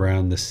walk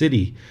around the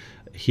city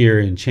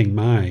here in Chiang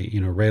Mai,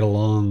 right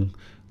along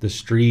the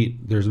street.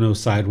 There's no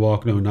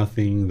sidewalk, no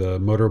nothing. The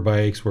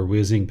motorbikes were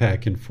whizzing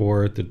back and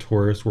forth. The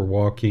tourists were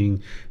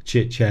walking,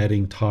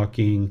 chit-chatting,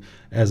 talking.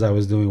 As I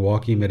was doing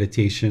walking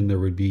meditation, there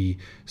would be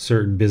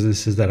certain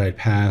businesses that I'd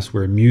pass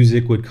where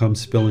music would come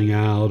spilling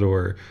out,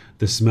 or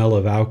the smell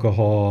of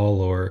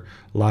alcohol, or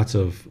lots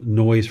of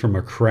noise from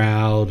a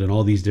crowd and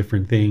all these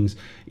different things.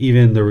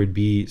 Even there would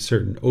be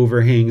certain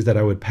overhangs that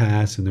I would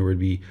pass, and there would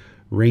be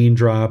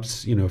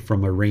raindrops,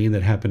 from a rain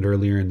that happened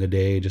earlier in the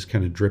day, just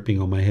kind of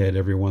dripping on my head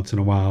every once in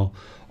a while.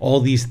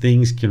 All these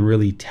things can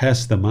really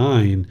test the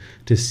mind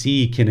to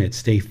see, can it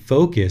stay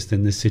focused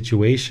in this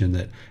situation,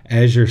 that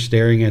as you're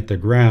staring at the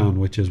ground,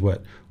 which is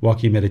what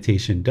walking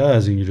meditation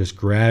does, and you're just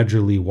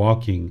gradually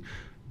walking,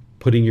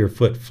 putting your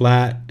foot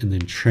flat and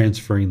then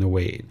transferring the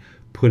weight,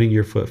 putting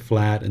your foot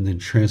flat and then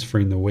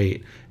transferring the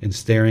weight, and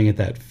staring at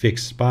that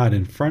fixed spot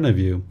in front of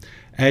you.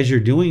 As you're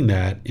doing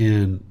that,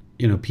 and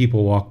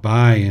people walk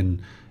by,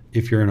 and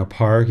if you're in a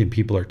park and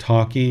people are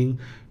talking,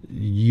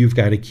 you've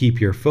got to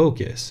keep your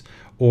focus.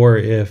 Or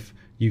if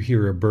you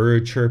hear a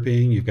bird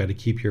chirping, you've got to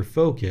keep your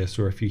focus.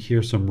 Or if you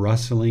hear some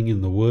rustling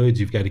in the woods,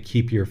 you've got to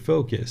keep your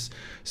focus.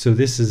 So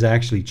this is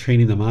actually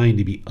training the mind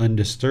to be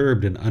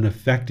undisturbed and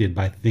unaffected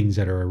by things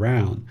that are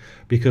around.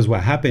 Because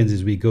what happens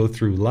is we go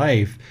through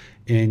life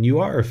and you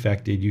are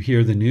affected. You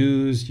hear the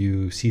news,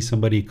 you see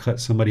somebody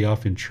cut somebody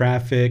off in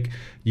traffic,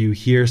 you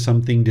hear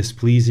something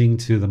displeasing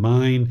to the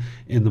mind,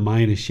 and the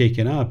mind is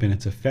shaken up and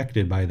it's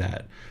affected by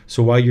that.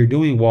 So while you're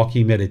doing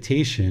walking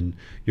meditation,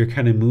 you're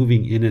kind of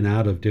moving in and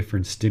out of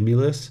different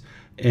stimulus,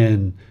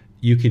 and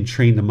you can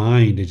train the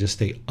mind to just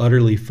stay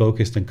utterly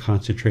focused and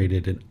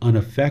concentrated and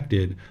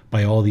unaffected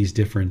by all these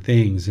different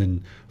things.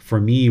 And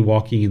for me,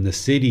 walking in the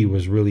city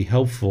was really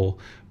helpful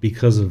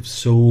because of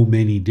so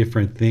many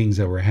different things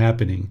that were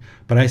happening.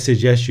 But I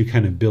suggest you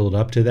kind of build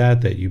up to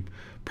that you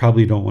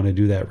probably don't want to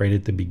do that right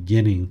at the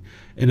beginning.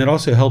 And it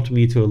also helped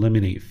me to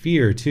eliminate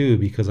fear too,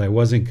 because I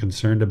wasn't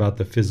concerned about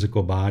the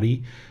physical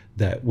body,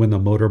 that when the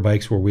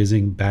motorbikes were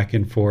whizzing back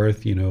and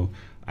forth,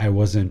 I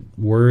wasn't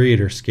worried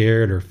or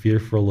scared or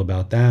fearful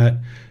about that.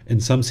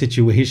 In some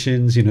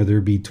situations,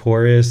 there'd be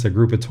tourists, a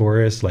group of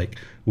tourists, like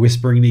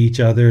whispering to each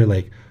other,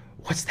 like,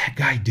 what's that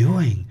guy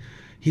doing?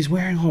 He's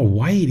wearing all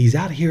white. He's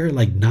out here at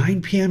like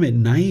 9 p.m. at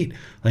night,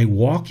 like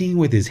walking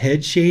with his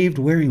head shaved,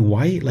 wearing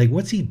white. Like,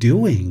 what's he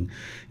doing?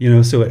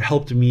 So it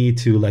helped me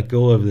to let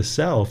go of the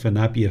self and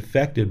not be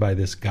affected by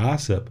this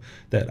gossip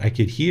that I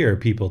could hear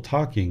people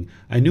talking.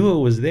 I knew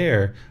it was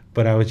there,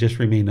 but I would just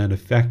remain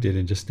unaffected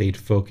and just stayed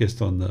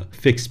focused on the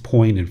fixed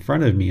point in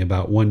front of me,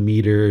 about 1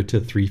 meter to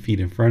 3 feet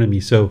in front of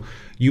me. So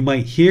you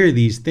might hear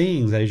these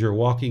things as you're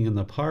walking in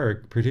the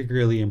park,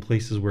 particularly in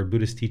places where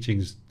Buddhist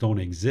teachings don't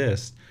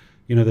exist.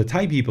 The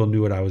Thai people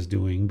knew what I was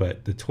doing,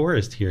 but the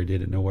tourist here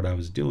didn't know what I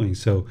was doing.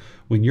 So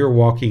when you're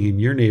walking in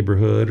your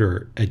neighborhood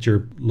or at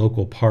your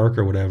local park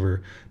or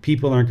whatever,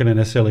 people aren't going to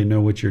necessarily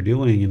know what you're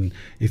doing. And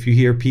if you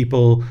hear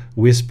people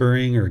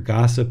whispering or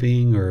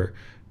gossiping or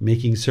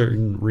making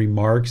certain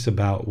remarks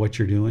about what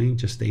you're doing,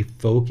 just stay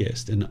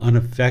focused and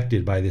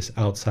unaffected by this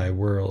outside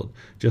world.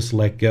 Just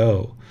let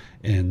go.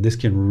 And this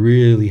can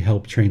really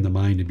help train the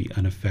mind to be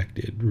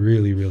unaffected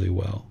really, really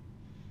well.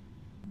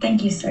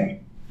 Thank you, sir.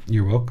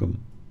 You're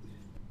welcome.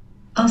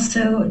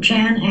 Also,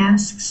 Jan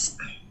asks,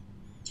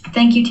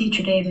 thank you,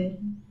 Teacher David.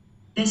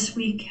 This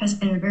week has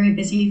been very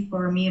busy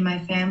for me and my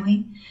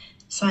family,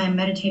 so I am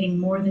meditating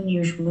more than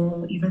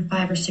usual, even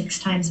 5 or 6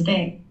 times a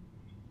day.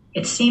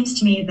 It seems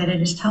to me that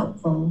it is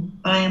helpful,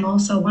 but I am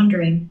also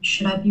wondering,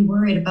 should I be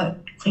worried about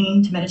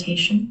clinging to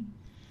meditation?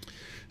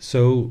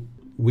 So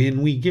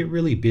when we get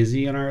really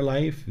busy in our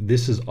life,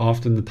 this is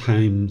often the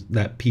time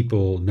that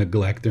people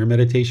neglect their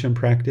meditation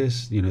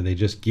practice. They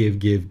just give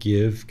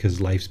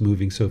because life's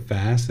moving so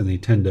fast, and they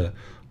tend to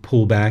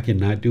pull back and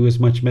not do as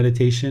much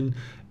meditation.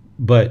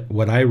 But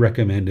what I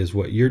recommend is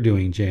what you're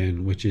doing,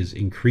 Jan, which is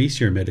increase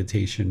your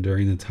meditation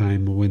during the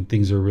time when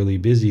things are really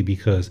busy,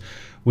 because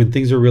when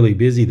things are really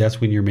busy, that's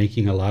when you're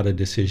making a lot of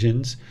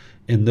decisions.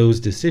 And those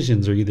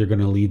decisions are either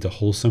going to lead to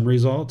wholesome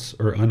results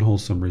or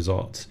unwholesome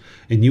results.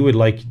 And you would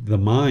like the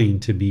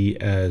mind to be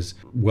as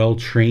well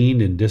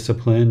trained and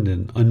disciplined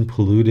and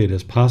unpolluted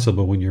as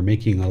possible when you're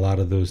making a lot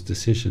of those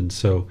decisions.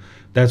 So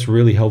that's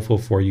really helpful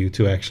for you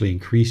to actually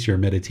increase your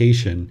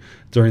meditation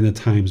during the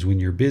times when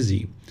you're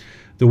busy.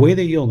 The way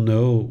that you'll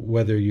know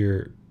whether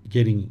you're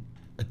getting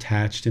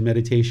attached to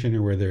meditation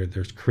or whether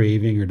there's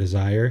craving or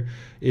desire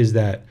is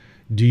that,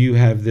 do you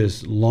have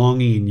this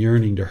longing and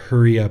yearning to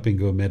hurry up and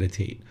go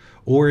meditate?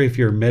 Or if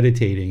you're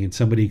meditating and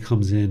somebody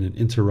comes in and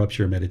interrupts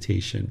your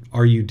meditation,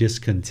 are you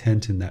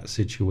discontent in that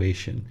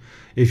situation?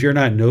 If you're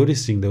not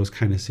noticing those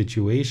kind of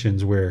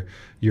situations where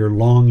you're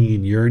longing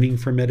and yearning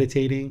for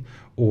meditating,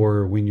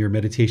 or when your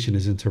meditation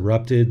is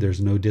interrupted,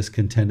 there's no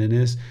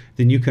discontentedness,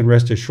 then you can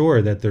rest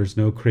assured that there's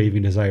no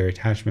craving, desire,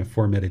 attachment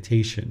for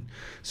meditation.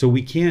 So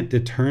we can't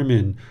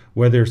determine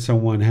whether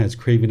someone has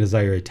craving,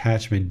 desire,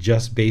 attachment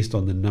just based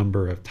on the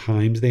number of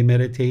times they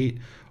meditate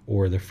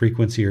or the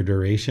frequency or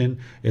duration.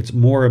 It's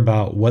more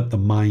about what the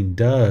mind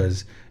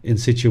does in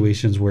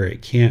situations where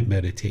it can't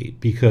meditate.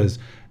 Because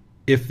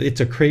if it's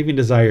a craving,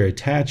 desire,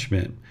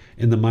 attachment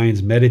and the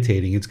mind's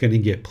meditating, it's going to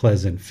get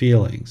pleasant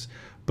feelings.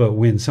 But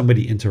when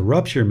somebody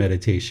interrupts your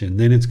meditation,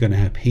 then it's going to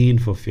have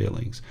painful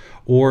feelings.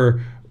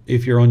 Or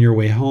if you're on your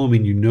way home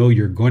and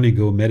you're going to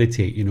go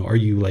meditate, are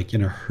you like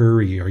in a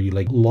hurry? Are you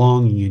like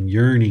longing and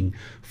yearning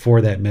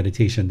for that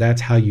meditation?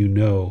 That's how you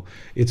know.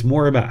 It's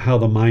more about how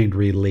the mind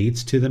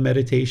relates to the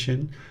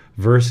meditation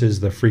versus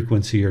the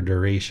frequency or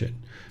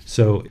duration.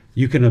 So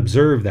you can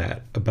observe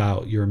that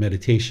about your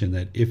meditation,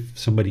 that if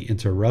somebody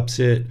interrupts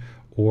it,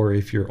 or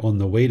if you're on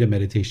the way to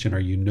meditation, are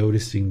you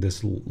noticing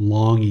this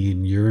longing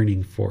and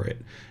yearning for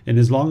it? And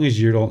as long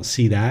as you don't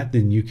see that,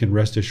 then you can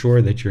rest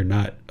assured that you're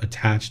not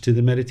attached to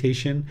the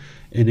meditation.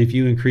 And if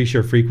you increase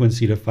your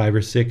frequency to 5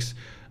 or 6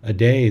 a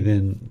day,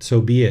 then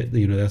so be it.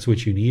 That's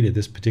what you need at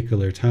this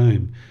particular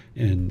time.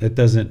 And that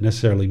doesn't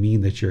necessarily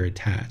mean that you're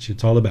attached.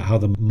 It's all about how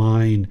the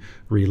mind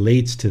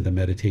relates to the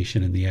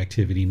meditation and the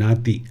activity,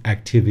 not the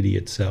activity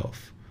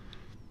itself.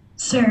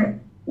 Sir,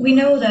 we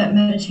know that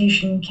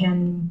meditation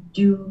can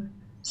do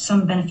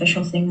some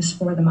beneficial things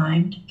for the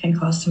mind, can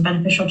cause some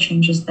beneficial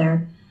changes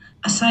there.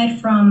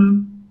 Aside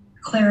from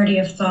clarity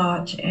of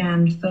thought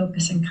and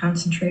focus and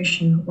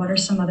concentration, what are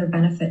some other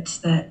benefits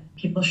that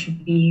people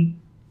should be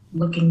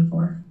looking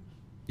for?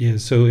 Yeah,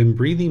 so in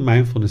breathing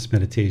mindfulness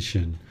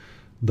meditation,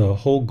 the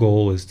whole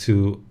goal is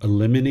to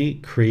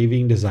eliminate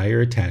craving,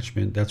 desire,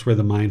 attachment. That's where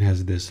the mind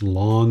has this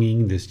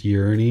longing, this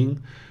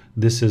yearning.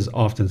 This is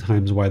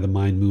oftentimes why the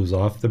mind moves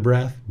off the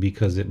breath,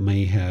 because it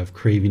may have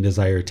craving,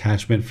 desire,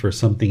 attachment for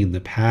something in the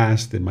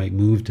past. It might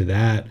move to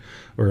that,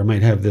 or it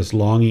might have this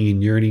longing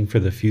and yearning for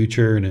the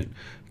future, and it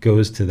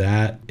goes to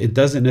that. It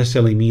doesn't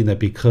necessarily mean that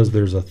because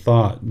there's a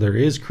thought, there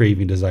is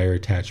craving, desire,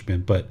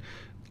 attachment, but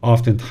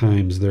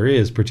oftentimes there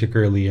is,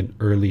 particularly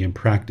early in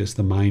practice,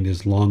 the mind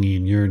is longing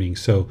and yearning.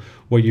 So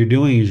what you're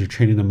doing is you're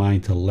training the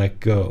mind to let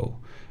go,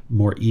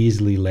 more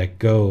easily let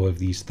go of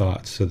these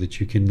thoughts, so that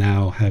you can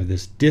now have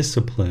this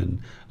discipline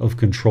of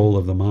control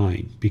of the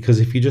mind. Because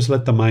if you just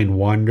let the mind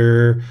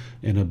wander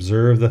and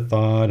observe the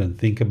thought and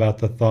think about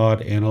the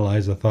thought,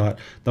 analyze the thought,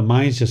 the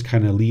mind's just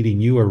kind of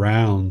leading you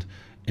around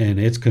and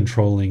it's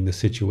controlling the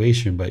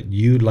situation. But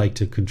you'd like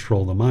to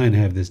control the mind,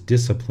 have this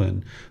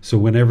discipline. So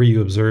whenever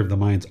you observe the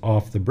mind's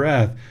off the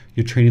breath,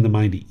 you're training the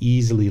mind to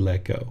easily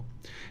let go.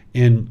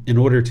 And in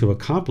order to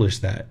accomplish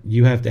that,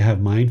 you have to have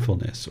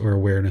mindfulness or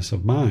awareness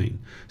of mind.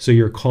 So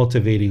you're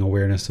cultivating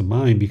awareness of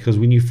mind, because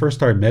when you first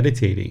start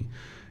meditating,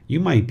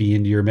 you might be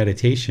into your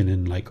meditation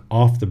and like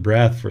off the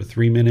breath for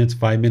 3 minutes,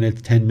 5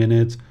 minutes, 10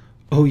 minutes.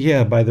 Oh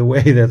yeah, by the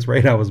way, that's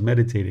right, I was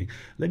meditating.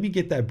 Let me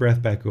get that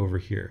breath back over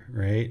here,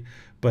 right?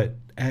 But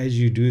as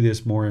you do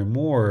this more and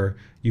more,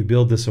 you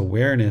build this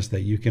awareness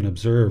that you can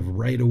observe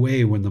right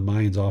away when the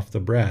mind's off the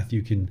breath.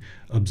 You can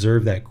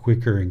observe that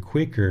quicker and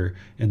quicker,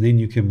 and then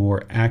you can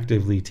more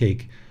actively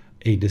take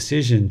a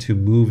decision to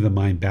move the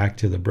mind back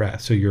to the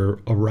breath. So you're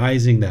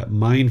arising that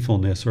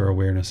mindfulness or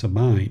awareness of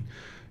mind.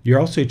 You're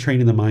also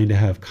training the mind to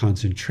have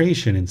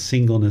concentration and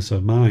singleness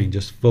of mind,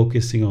 just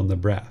focusing on the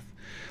breath.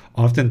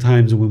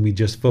 Oftentimes when we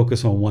just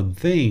focus on one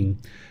thing,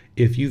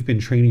 if you've been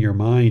training your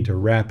mind to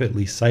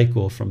rapidly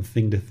cycle from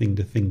thing to thing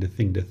to thing to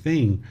thing to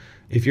thing,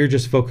 if you're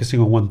just focusing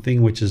on one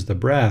thing, which is the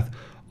breath,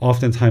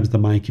 oftentimes the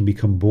mind can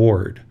become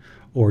bored,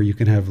 or you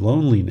can have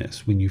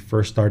loneliness when you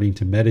first starting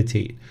to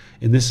meditate.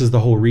 And this is the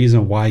whole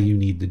reason why you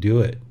need to do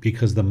it,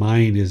 because the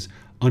mind is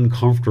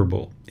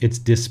uncomfortable, it's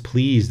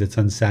displeased, it's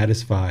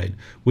unsatisfied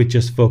with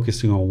just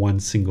focusing on one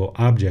single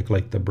object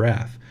like the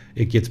breath.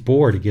 It gets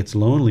bored, it gets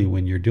lonely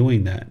when you're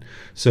doing that.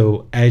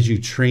 So as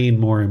you train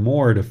more and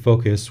more to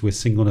focus with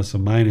singleness of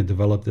mind and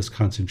develop this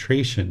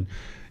concentration,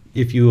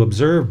 if you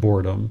observe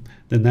boredom,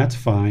 then that's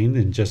fine,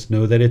 and just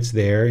know that it's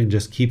there and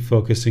just keep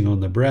focusing on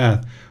the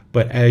breath.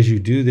 But as you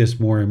do this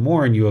more and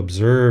more and you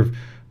observe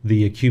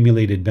the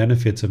accumulated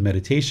benefits of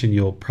meditation,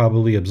 you'll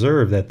probably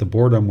observe that the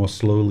boredom will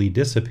slowly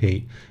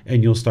dissipate,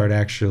 and you'll start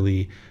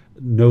actually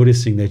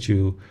noticing that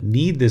you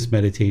need this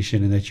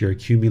meditation and that you're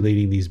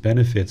accumulating these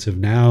benefits of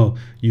now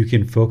you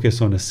can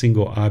focus on a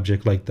single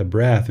object like the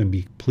breath and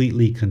be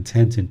completely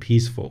content and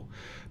peaceful.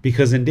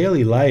 Because in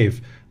daily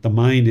life, the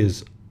mind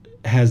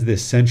has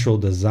this central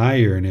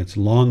desire, and it's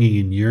longing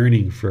and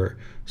yearning for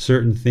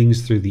certain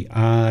things through the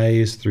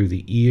eyes, through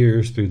the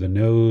ears, through the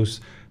nose,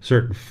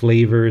 certain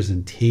flavors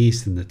and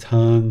tastes in the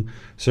tongue,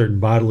 certain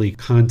bodily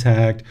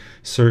contact,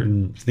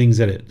 certain things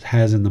that it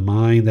has in the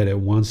mind that it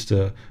wants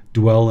to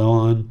dwell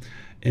on.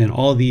 And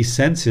all these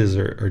senses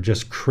are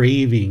just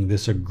craving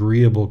this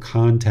agreeable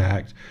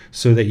contact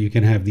so that you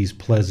can have these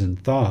pleasant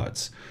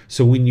thoughts.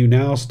 So when you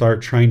now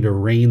start trying to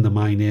rein the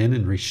mind in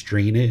and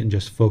restrain it and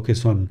just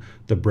focus on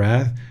the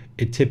breath,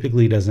 it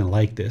typically doesn't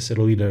like this.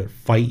 It'll either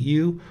fight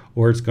you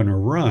or it's going to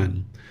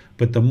run.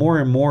 But the more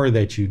and more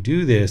that you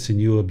do this and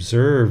you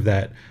observe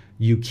that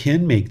you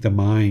can make the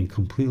mind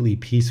completely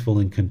peaceful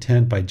and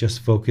content by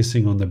just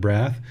focusing on the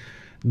breath,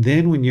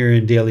 then when you're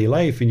in daily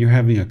life and you're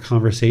having a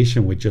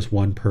conversation with just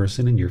one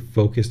person and you're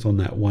focused on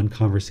that one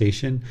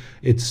conversation,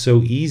 it's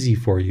so easy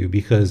for you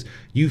because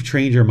you've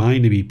trained your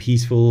mind to be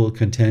peaceful,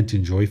 content,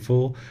 and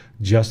joyful,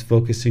 just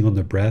focusing on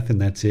the breath,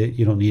 and that's it.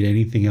 You don't need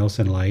anything else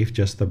in life,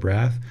 just the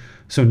breath.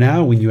 So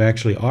now when you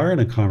actually are in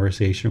a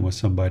conversation with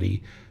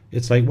somebody,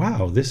 it's like,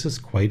 wow, this is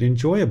quite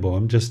enjoyable.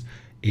 I'm just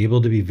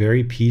able to be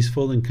very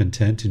peaceful and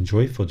content and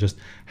joyful just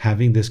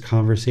having this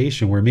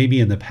conversation, where maybe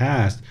in the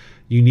past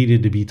you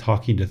needed to be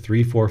talking to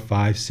 3, 4,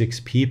 5, 6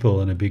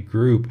 people in a big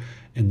group,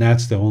 and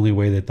that's the only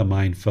way that the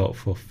mind felt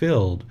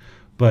fulfilled.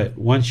 But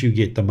once you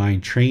get the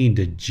mind trained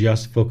to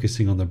just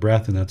focusing on the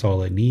breath and that's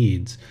all it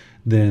needs,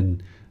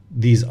 then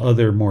these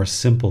other more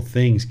simple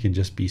things can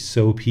just be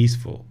so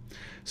peaceful.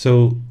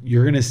 So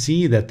you're going to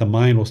see that the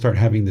mind will start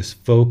having this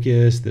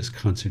focus, this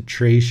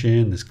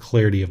concentration, this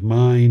clarity of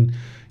mind.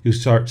 You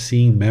start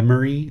seeing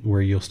memory,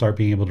 where you'll start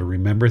being able to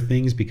remember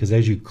things, because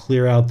as you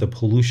clear out the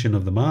pollution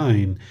of the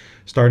mind,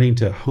 starting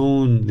to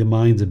hone the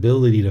mind's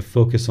ability to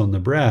focus on the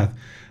breath,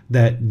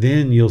 that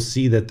then you'll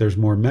see that there's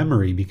more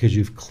memory because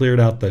you've cleared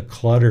out the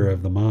clutter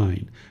of the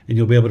mind, and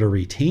you'll be able to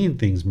retain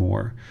things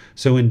more.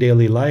 So in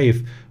daily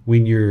life,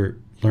 when you're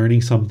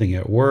learning something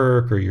at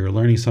work or you're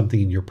learning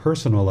something in your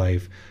personal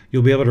life,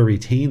 you'll be able to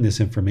retain this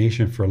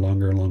information for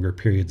longer and longer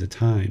periods of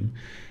time.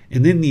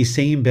 And then these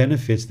same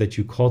benefits that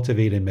you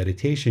cultivate in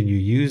meditation, you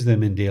use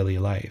them in daily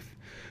life.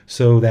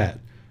 So that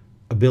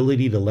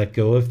ability to let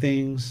go of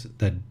things,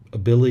 that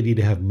ability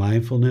to have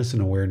mindfulness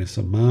and awareness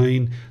of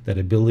mind, that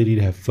ability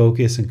to have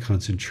focus and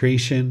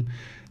concentration,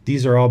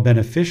 these are all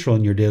beneficial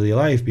in your daily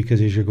life,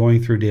 because as you're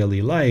going through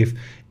daily life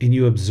and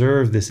you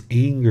observe this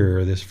anger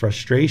or this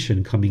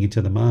frustration coming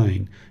into the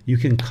mind, you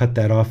can cut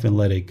that off and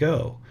let it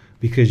go,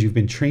 because you've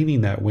been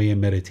training that way in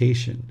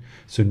meditation.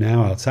 So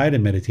now outside of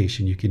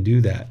meditation, you can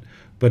do that.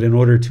 But in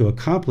order to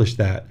accomplish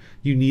that,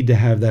 you need to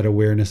have that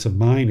awareness of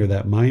mind or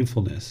that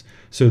mindfulness.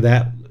 So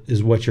that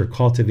is what you're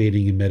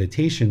cultivating in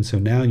meditation. So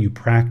now you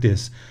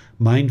practice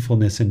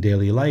mindfulness in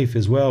daily life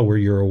as well, where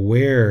you're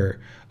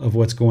aware of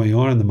what's going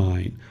on in the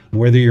mind.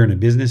 Whether you're in a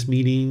business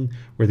meeting,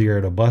 whether you're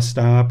at a bus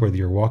stop, whether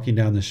you're walking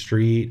down the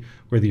street,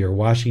 whether you're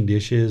washing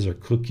dishes or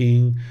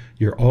cooking,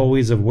 you're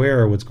always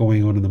aware of what's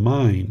going on in the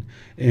mind.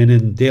 And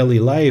in daily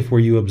life,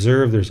 where you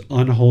observe there's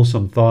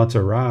unwholesome thoughts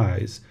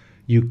arise,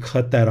 you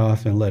cut that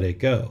off and let it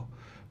go.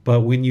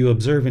 But when you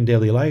observe in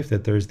daily life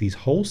that there's these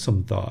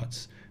wholesome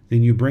thoughts,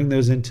 then you bring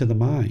those into the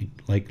mind,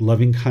 like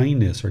loving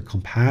kindness or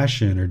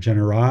compassion or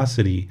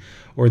generosity,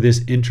 or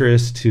this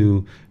interest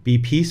to be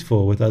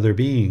peaceful with other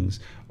beings.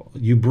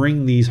 You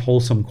bring these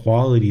wholesome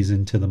qualities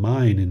into the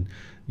mind and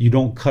you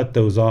don't cut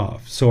those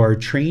off. So our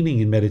training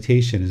in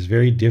meditation is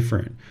very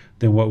different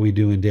than what we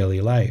do in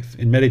daily life.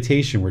 In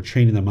meditation, we're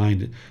training the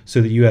mind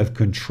so that you have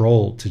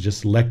control to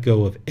just let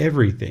go of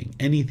everything.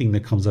 Anything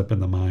that comes up in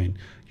the mind,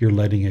 you're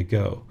letting it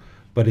go.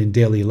 But in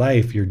daily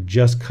life, you're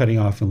just cutting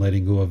off and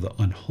letting go of the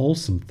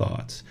unwholesome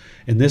thoughts.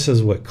 And this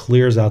is what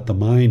clears out the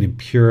mind and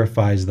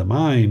purifies the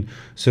mind.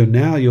 So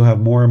now you'll have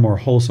more and more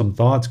wholesome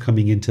thoughts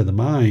coming into the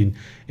mind,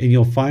 and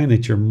you'll find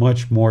that you're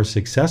much more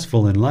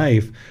successful in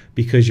life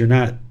because you're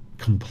not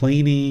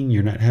complaining,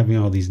 you're not having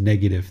all these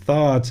negative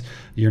thoughts,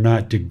 you're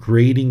not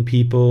degrading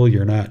people,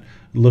 you're not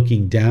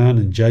looking down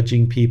and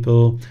judging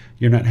people.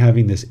 You're not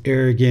having this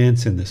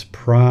arrogance and this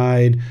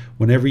pride.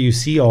 Whenever you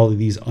see all of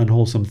these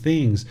unwholesome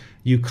things,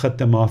 you cut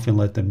them off and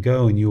let them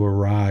go, and you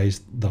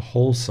arise the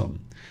wholesome.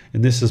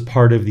 And this is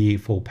part of the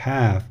Eightfold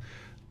Path.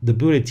 The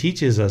Buddha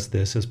teaches us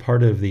this as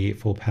part of the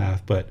Eightfold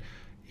Path, but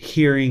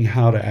hearing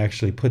how to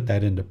actually put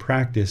that into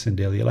practice in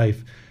daily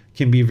life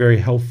can be very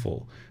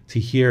helpful, to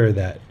hear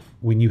that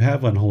when you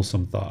have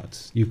unwholesome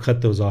thoughts, you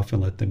cut those off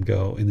and let them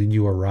go, and then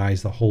you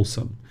arise the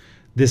wholesome.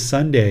 This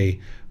Sunday,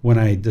 when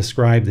I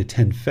describe the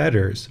 10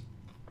 fetters,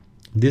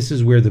 this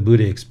is where the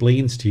Buddha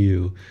explains to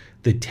you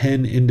the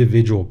 10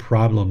 individual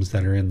problems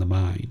that are in the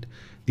mind.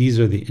 These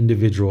are the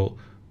individual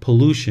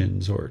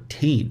pollutions or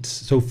taints.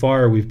 So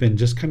far, we've been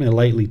just kind of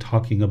lightly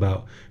talking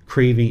about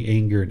craving,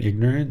 anger, and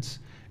ignorance.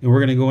 And we're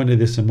going to go into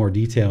this in more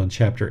detail in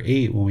chapter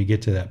 8 when we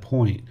get to that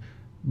point.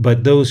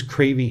 But those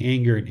craving,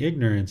 anger, and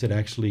ignorance, it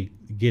actually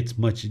gets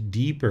much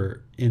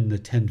deeper in the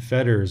 10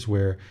 fetters,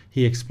 where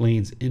he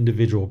explains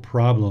individual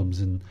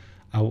problems, and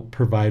I'll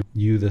provide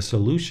you the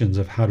solutions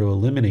of how to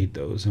eliminate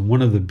those. And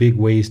one of the big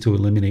ways to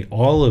eliminate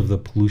all of the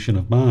pollution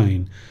of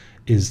mind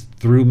is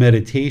through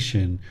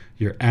meditation.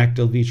 You're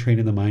actively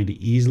training the mind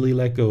to easily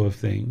let go of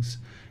things,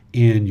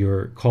 and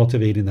you're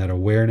cultivating that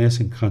awareness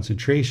and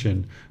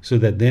concentration, so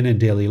that then in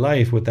daily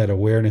life, with that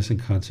awareness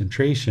and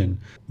concentration,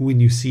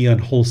 when you see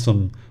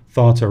unwholesome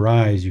thoughts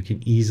arise, you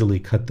can easily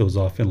cut those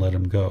off and let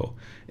them go.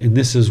 And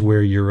this is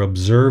where you're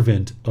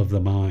observant of the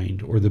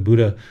mind, or the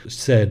Buddha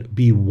said,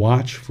 be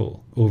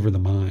watchful over the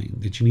mind,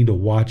 that you need to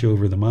watch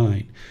over the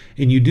mind.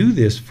 And you do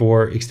this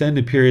for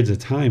extended periods of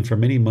time, for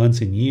many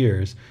months and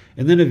years.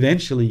 And then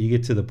eventually you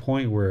get to the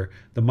point where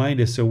the mind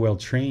is so well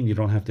trained, you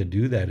don't have to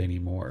do that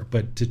anymore.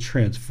 But to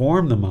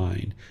transform the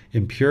mind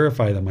and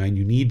purify the mind,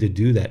 you need to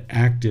do that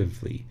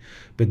actively.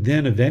 But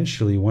then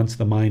eventually, once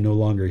the mind no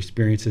longer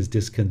experiences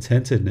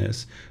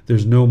discontentedness,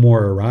 there's no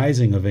more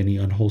arising of any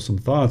unwholesome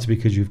thoughts,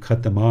 because you've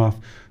cut them off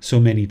so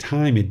many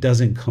times, it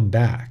doesn't come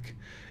back.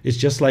 It's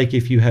just like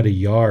if you had a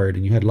yard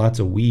and you had lots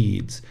of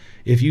weeds.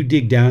 If you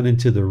dig down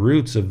into the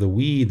roots of the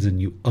weeds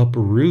and you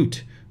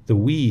uproot the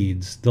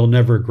weeds, they'll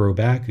never grow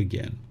back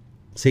again.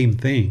 Same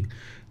thing.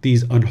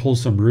 These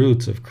unwholesome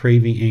roots of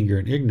craving, anger,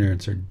 and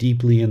ignorance are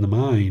deeply in the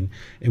mind.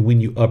 And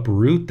when you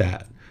uproot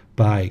that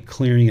by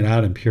clearing it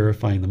out and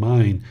purifying the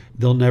mind,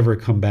 they'll never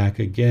come back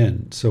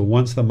again. So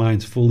once the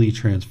mind's fully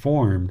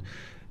transformed,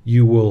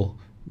 you will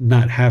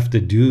not have to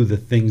do the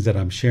things that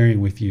I'm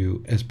sharing with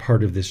you as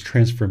part of this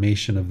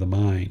transformation of the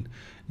mind.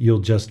 You'll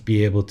just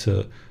be able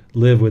to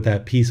live with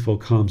that peaceful,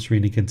 calm,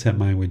 serene, and content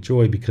mind with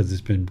joy, because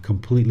it's been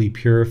completely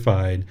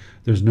purified.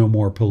 There's no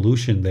more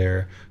pollution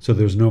there, so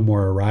there's no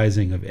more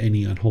arising of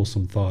any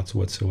unwholesome thoughts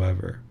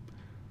whatsoever.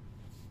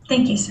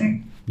 Thank you, sir.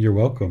 You're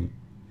welcome.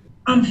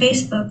 On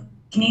Facebook,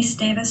 Denise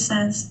Davis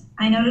says,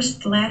 I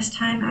noticed the last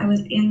time I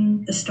was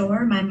in the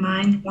store, my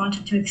mind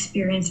wanted to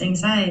experience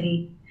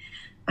anxiety,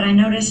 but I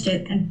noticed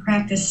it and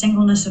practiced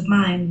singleness of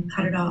mind,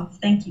 cut it off.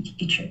 Thank you,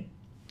 teacher.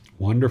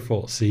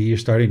 Wonderful. See, you're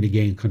starting to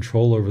gain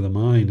control over the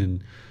mind,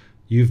 and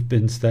you've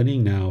been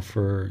studying now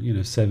for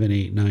 7,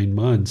 8, 9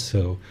 months.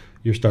 So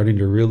you're starting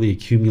to really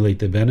accumulate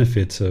the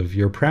benefits of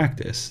your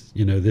practice.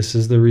 This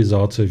is the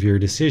results of your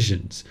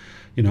decisions.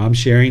 I'm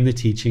sharing the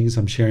teachings,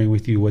 I'm sharing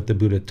with you what the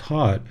Buddha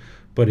taught,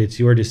 but it's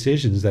your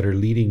decisions that are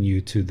leading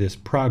you to this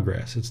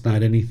progress. It's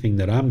not anything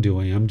that I'm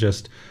doing. I'm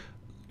just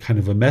kind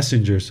of a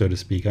messenger, so to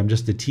speak. I'm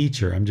just a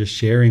teacher. I'm just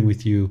sharing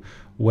with you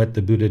what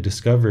the Buddha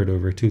discovered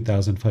over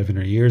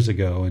 2,500 years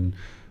ago. And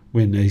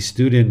when a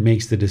student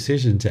makes the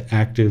decision to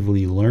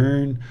actively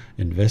learn,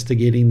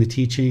 investigating the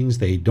teachings,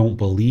 they don't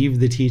believe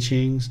the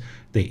teachings,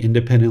 they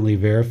independently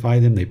verify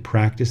them, they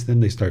practice them,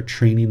 they start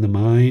training the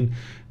mind,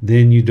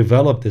 then you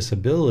develop this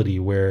ability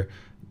where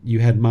you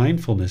had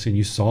mindfulness and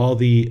you saw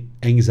the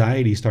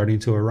anxiety starting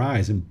to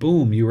arise, and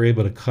boom, you were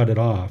able to cut it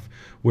off.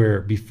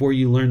 Where before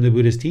you learned the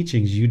Buddhist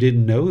teachings, you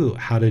didn't know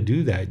how to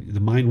do that. The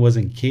mind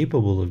wasn't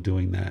capable of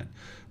doing that.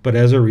 But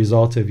as a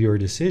result of your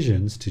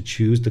decisions to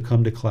choose to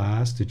come to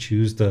class, to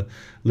choose to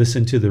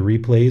listen to the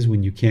replays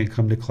when you can't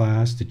come to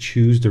class, to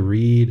choose to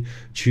read,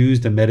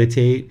 choose to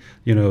meditate,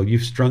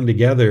 you've strung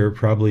together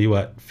probably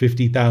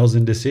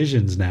 50,000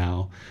 decisions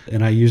now.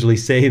 And I usually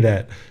say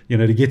that,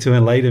 to get to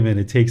enlightenment,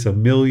 it takes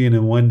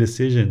 1,000,001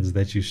 decisions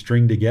that you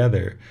string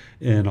together.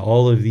 And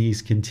all of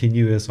these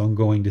continuous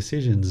ongoing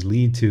decisions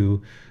lead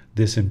to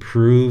this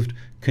improved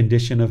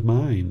condition of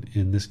mind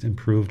in this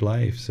improved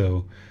life.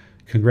 So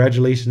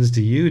congratulations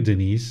to you,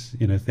 Denise.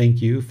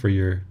 Thank you for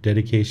your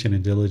dedication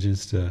and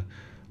diligence to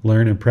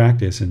learn and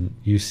practice, and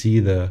you see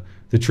the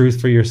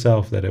truth for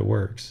yourself that it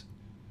works.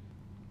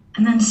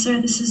 And then,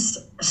 sir, this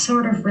is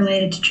sort of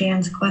related to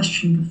Jan's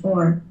question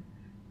before.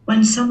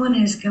 When someone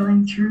is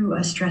going through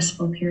a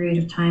stressful period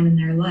of time in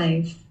their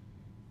life,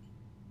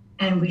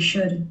 and we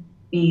should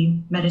be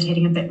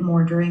meditating a bit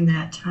more during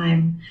that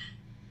time,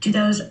 do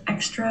those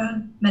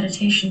extra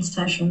meditation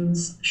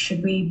sessions,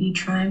 should we be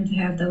trying to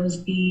have those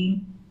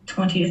be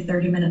 20 to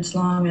 30 minutes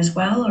long as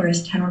well, or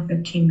is 10 or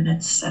 15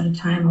 minutes at a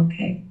time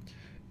okay?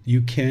 You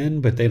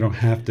can, but they don't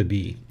have to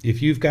be.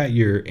 If you've got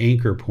your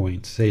anchor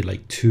points, say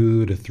like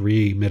 2 to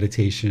 3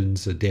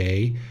 meditations a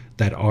day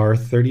that are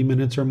 30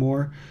 minutes or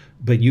more,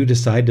 but you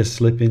decide to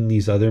slip in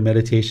these other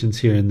meditations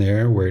here and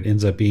there where it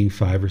ends up being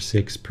 5 or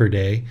 6 per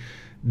day,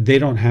 they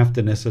don't have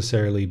to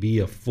necessarily be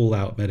a full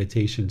out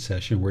meditation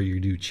session where you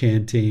do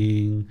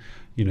chanting,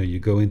 you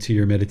go into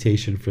your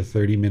meditation for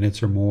 30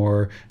 minutes or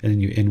more and then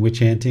you end with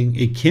chanting.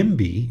 It can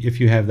be if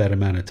you have that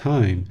amount of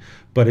time,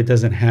 but it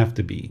doesn't have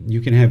to be.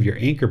 You can have your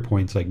anchor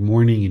points like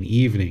morning and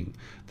evening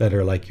that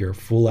are like your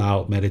full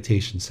out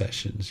meditation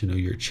sessions.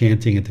 You're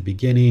chanting at the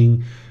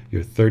beginning,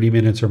 your 30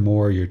 minutes or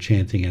more, you're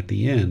chanting at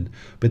the end.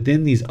 But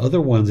then these other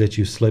ones that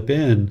you slip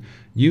in,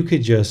 you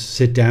could just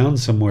sit down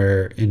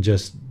somewhere and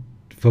just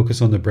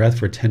focus on the breath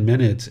for 10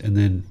 minutes and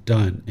then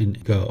done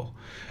and go.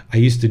 I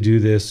used to do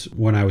this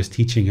when I was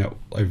teaching at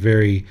a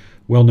very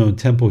well-known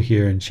temple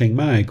here in Chiang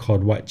Mai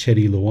called Wat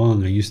Chedi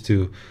Luang. I used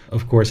to,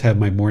 of course, have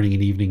my morning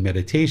and evening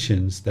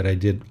meditations that I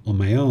did on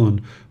my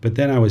own, but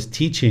then I was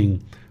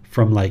teaching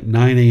from like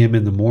 9 a.m.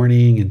 in the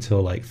morning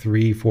until like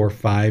 3, 4,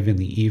 5 in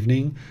the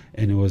evening.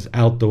 And it was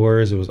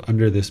outdoors. It was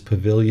under this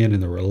pavilion,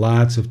 and there were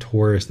lots of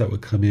tourists that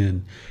would come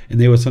in.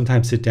 And they would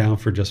sometimes sit down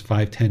for just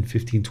 5, 10,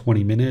 15,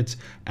 20 minutes,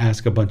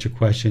 ask a bunch of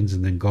questions,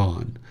 and then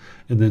gone.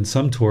 And then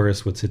some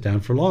tourists would sit down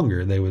for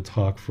longer. They would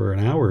talk for an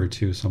hour or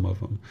two, some of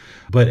them.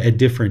 But at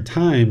different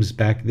times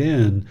back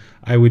then,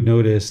 I would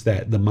notice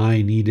that the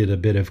mind needed a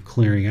bit of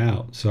clearing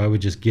out. So I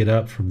would just get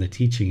up from the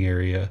teaching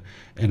area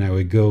and I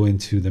would go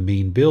into the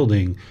main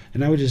building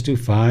and I would just do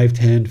 5,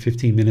 10,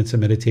 15 minutes of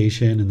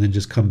meditation and then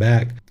just come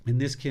back. And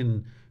this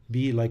can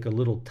be like a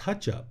little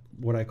touch-up,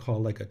 what I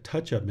call like a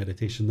touch-up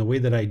meditation, the way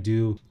that I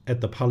do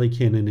at the Pali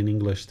Canon and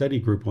English study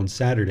group on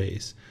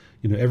Saturdays.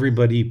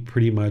 Everybody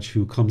pretty much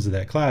who comes to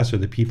that class, or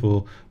the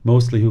people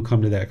mostly who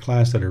come to that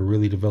class that are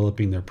really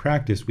developing their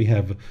practice, we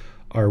have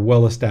our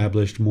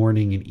well-established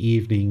morning and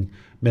evening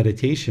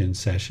meditation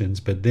sessions,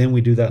 but then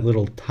we do that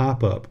little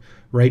top-up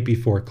right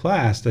before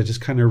class that just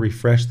kind of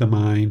refresh the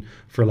mind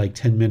for like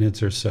 10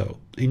 minutes or so.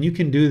 And you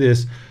can do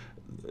this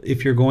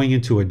if you're going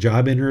into a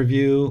job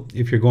interview,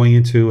 if you're going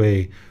into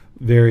a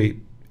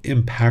very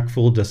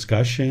impactful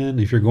discussion,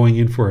 if you're going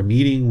in for a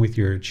meeting with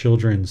your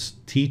children's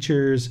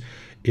teachers,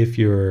 if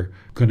you're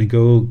going to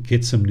go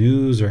get some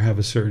news or have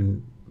a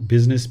certain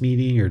business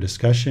meeting or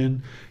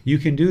discussion, you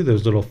can do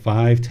those little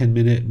 5,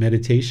 10-minute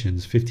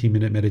meditations,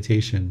 15-minute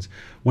meditations.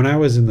 When I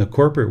was in the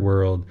corporate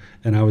world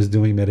and I was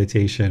doing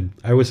meditation,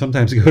 I would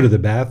sometimes go to the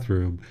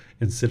bathroom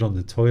and sit on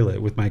the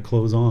toilet with my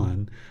clothes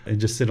on and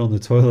just sit on the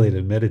toilet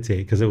and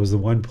meditate, because it was the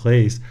one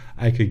place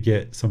I could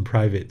get some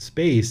private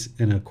space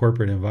in a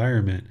corporate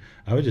environment.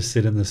 I would just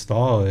sit in the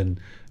stall and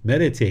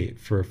meditate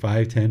for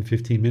 5, 10,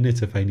 15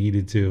 minutes if I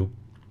needed to.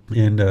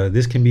 And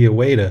this can be a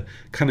way to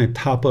kind of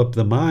top up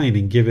the mind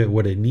and give it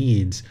what it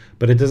needs,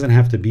 but it doesn't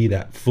have to be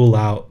that full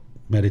out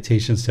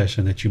meditation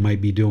session that you might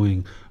be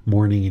doing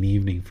morning and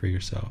evening for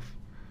yourself.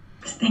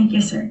 Thank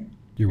you, sir.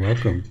 You're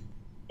welcome.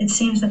 It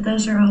seems that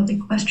those are all the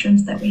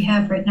questions that we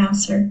have right now,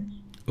 sir.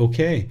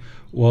 Okay.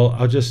 Well,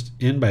 I'll just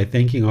end by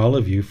thanking all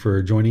of you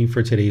for joining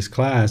for today's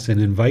class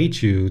and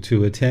invite you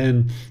to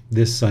attend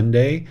this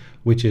Sunday,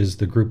 which is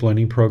the group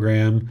learning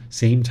program,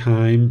 same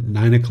time,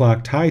 9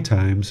 o'clock Thai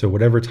time, so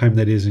whatever time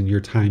that is in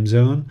your time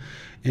zone.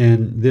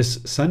 And this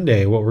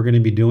Sunday, what we're going to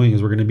be doing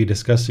is we're going to be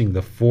discussing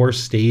the 4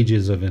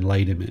 stages of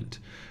enlightenment.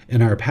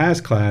 In our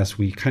past class,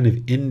 we kind of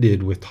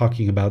ended with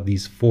talking about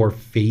these 4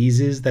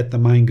 phases that the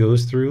mind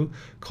goes through,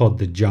 called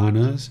the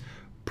jhanas,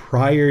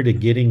 prior to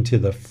getting to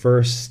the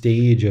first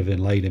stage of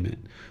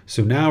enlightenment.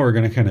 So now we're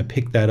going to kind of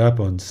pick that up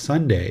on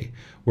Sunday,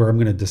 where I'm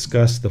going to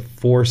discuss the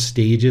 4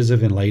 stages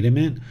of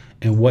enlightenment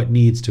and what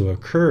needs to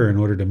occur in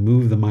order to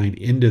move the mind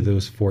into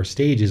those 4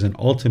 stages and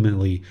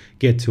ultimately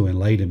get to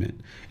enlightenment.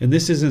 And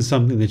this isn't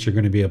something that you're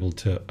going to be able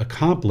to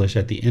accomplish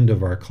at the end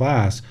of our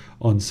class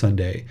on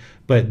Sunday,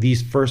 but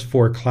these first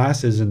 4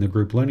 classes in the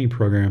group learning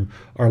program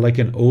are like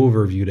an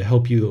overview to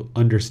help you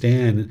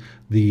understand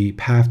the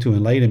path to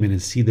enlightenment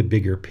and see the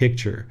bigger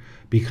picture.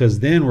 Because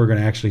then we're going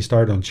to actually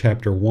start on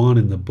chapter 1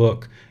 in the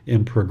book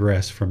and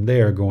progress from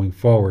there going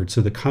forward.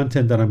 So the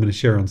content that I'm going to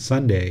share on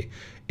Sunday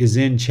is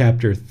in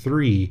chapter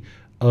 3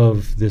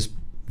 of this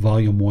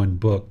volume 1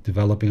 book,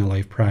 Developing a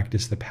Life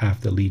Practice, The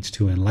Path That Leads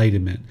to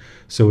Enlightenment.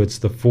 So it's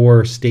the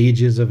 4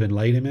 stages of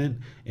enlightenment,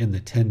 and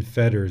the 10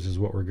 fetters is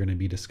what we're going to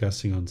be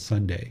discussing on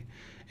Sunday.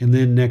 And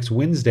then next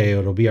Wednesday,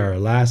 it'll be our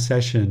last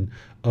session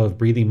of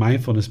breathing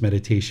mindfulness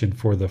meditation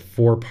for the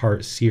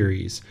 4-part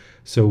series.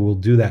 So we'll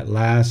do that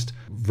last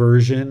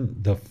version,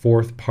 the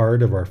 4th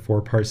part of our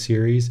 4-part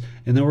series.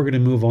 And then we're going to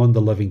move on to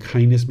loving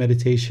kindness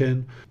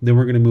meditation. Then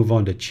we're going to move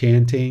on to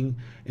chanting.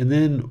 And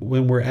then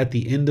when we're at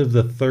the end of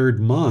the 3rd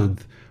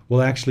month,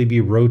 we'll actually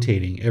be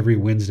rotating every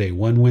Wednesday.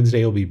 One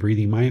Wednesday will be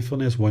breathing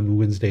mindfulness. One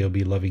Wednesday will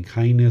be loving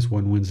kindness.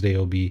 One Wednesday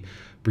will be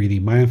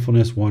breathing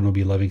mindfulness. One will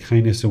be loving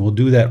kindness. And we'll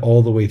do that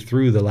all the way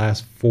through the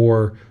last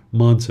 4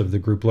 months of the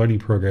group learning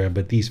program.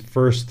 But these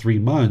first 3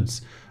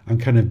 months, I'm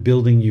kind of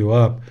building you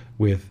up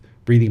with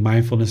breathing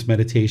mindfulness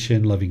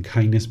meditation, loving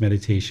kindness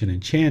meditation,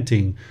 and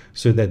chanting,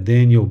 so that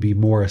then you'll be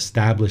more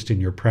established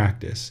in your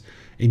practice.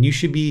 And you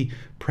should be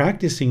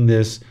practicing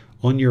this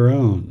on your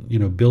own,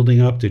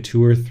 building up to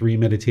 2 or 3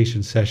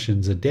 meditation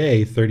sessions a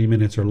day, 30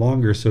 minutes or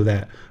longer, so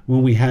that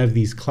when we have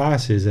these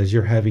classes, as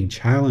you're having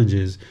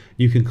challenges,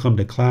 you can come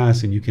to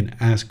class and you can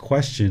ask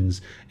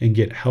questions and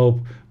get help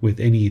with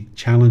any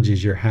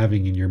challenges you're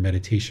having in your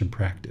meditation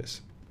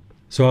practice.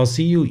 So I'll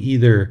see you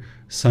either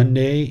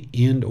Sunday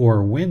and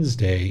or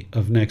Wednesday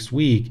of next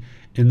week.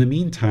 In the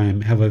meantime,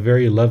 have a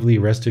very lovely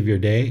rest of your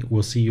day.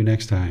 We'll see you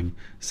next time.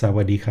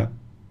 Sawadee ka.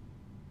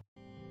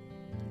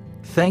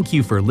 Thank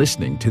you for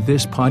listening to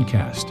this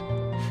podcast.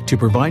 To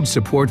provide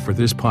support for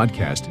this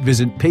podcast,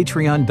 visit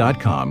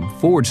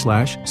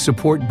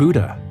patreon.com/support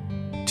Buddha.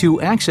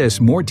 To access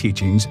more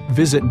teachings,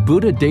 visit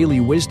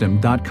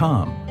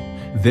buddhadailywisdom.com.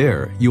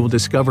 There, you will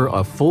discover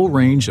a full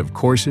range of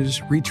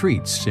courses,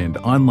 retreats, and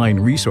online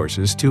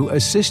resources to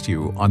assist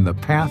you on the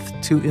path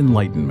to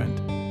enlightenment.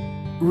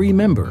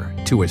 Remember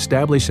to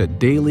establish a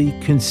daily,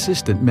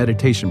 consistent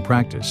meditation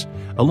practice,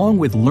 along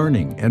with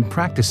learning and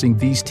practicing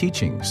these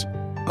teachings.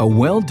 A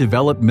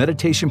well-developed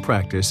meditation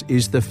practice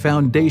is the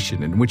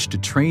foundation in which to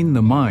train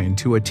the mind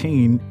to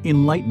attain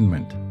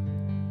enlightenment.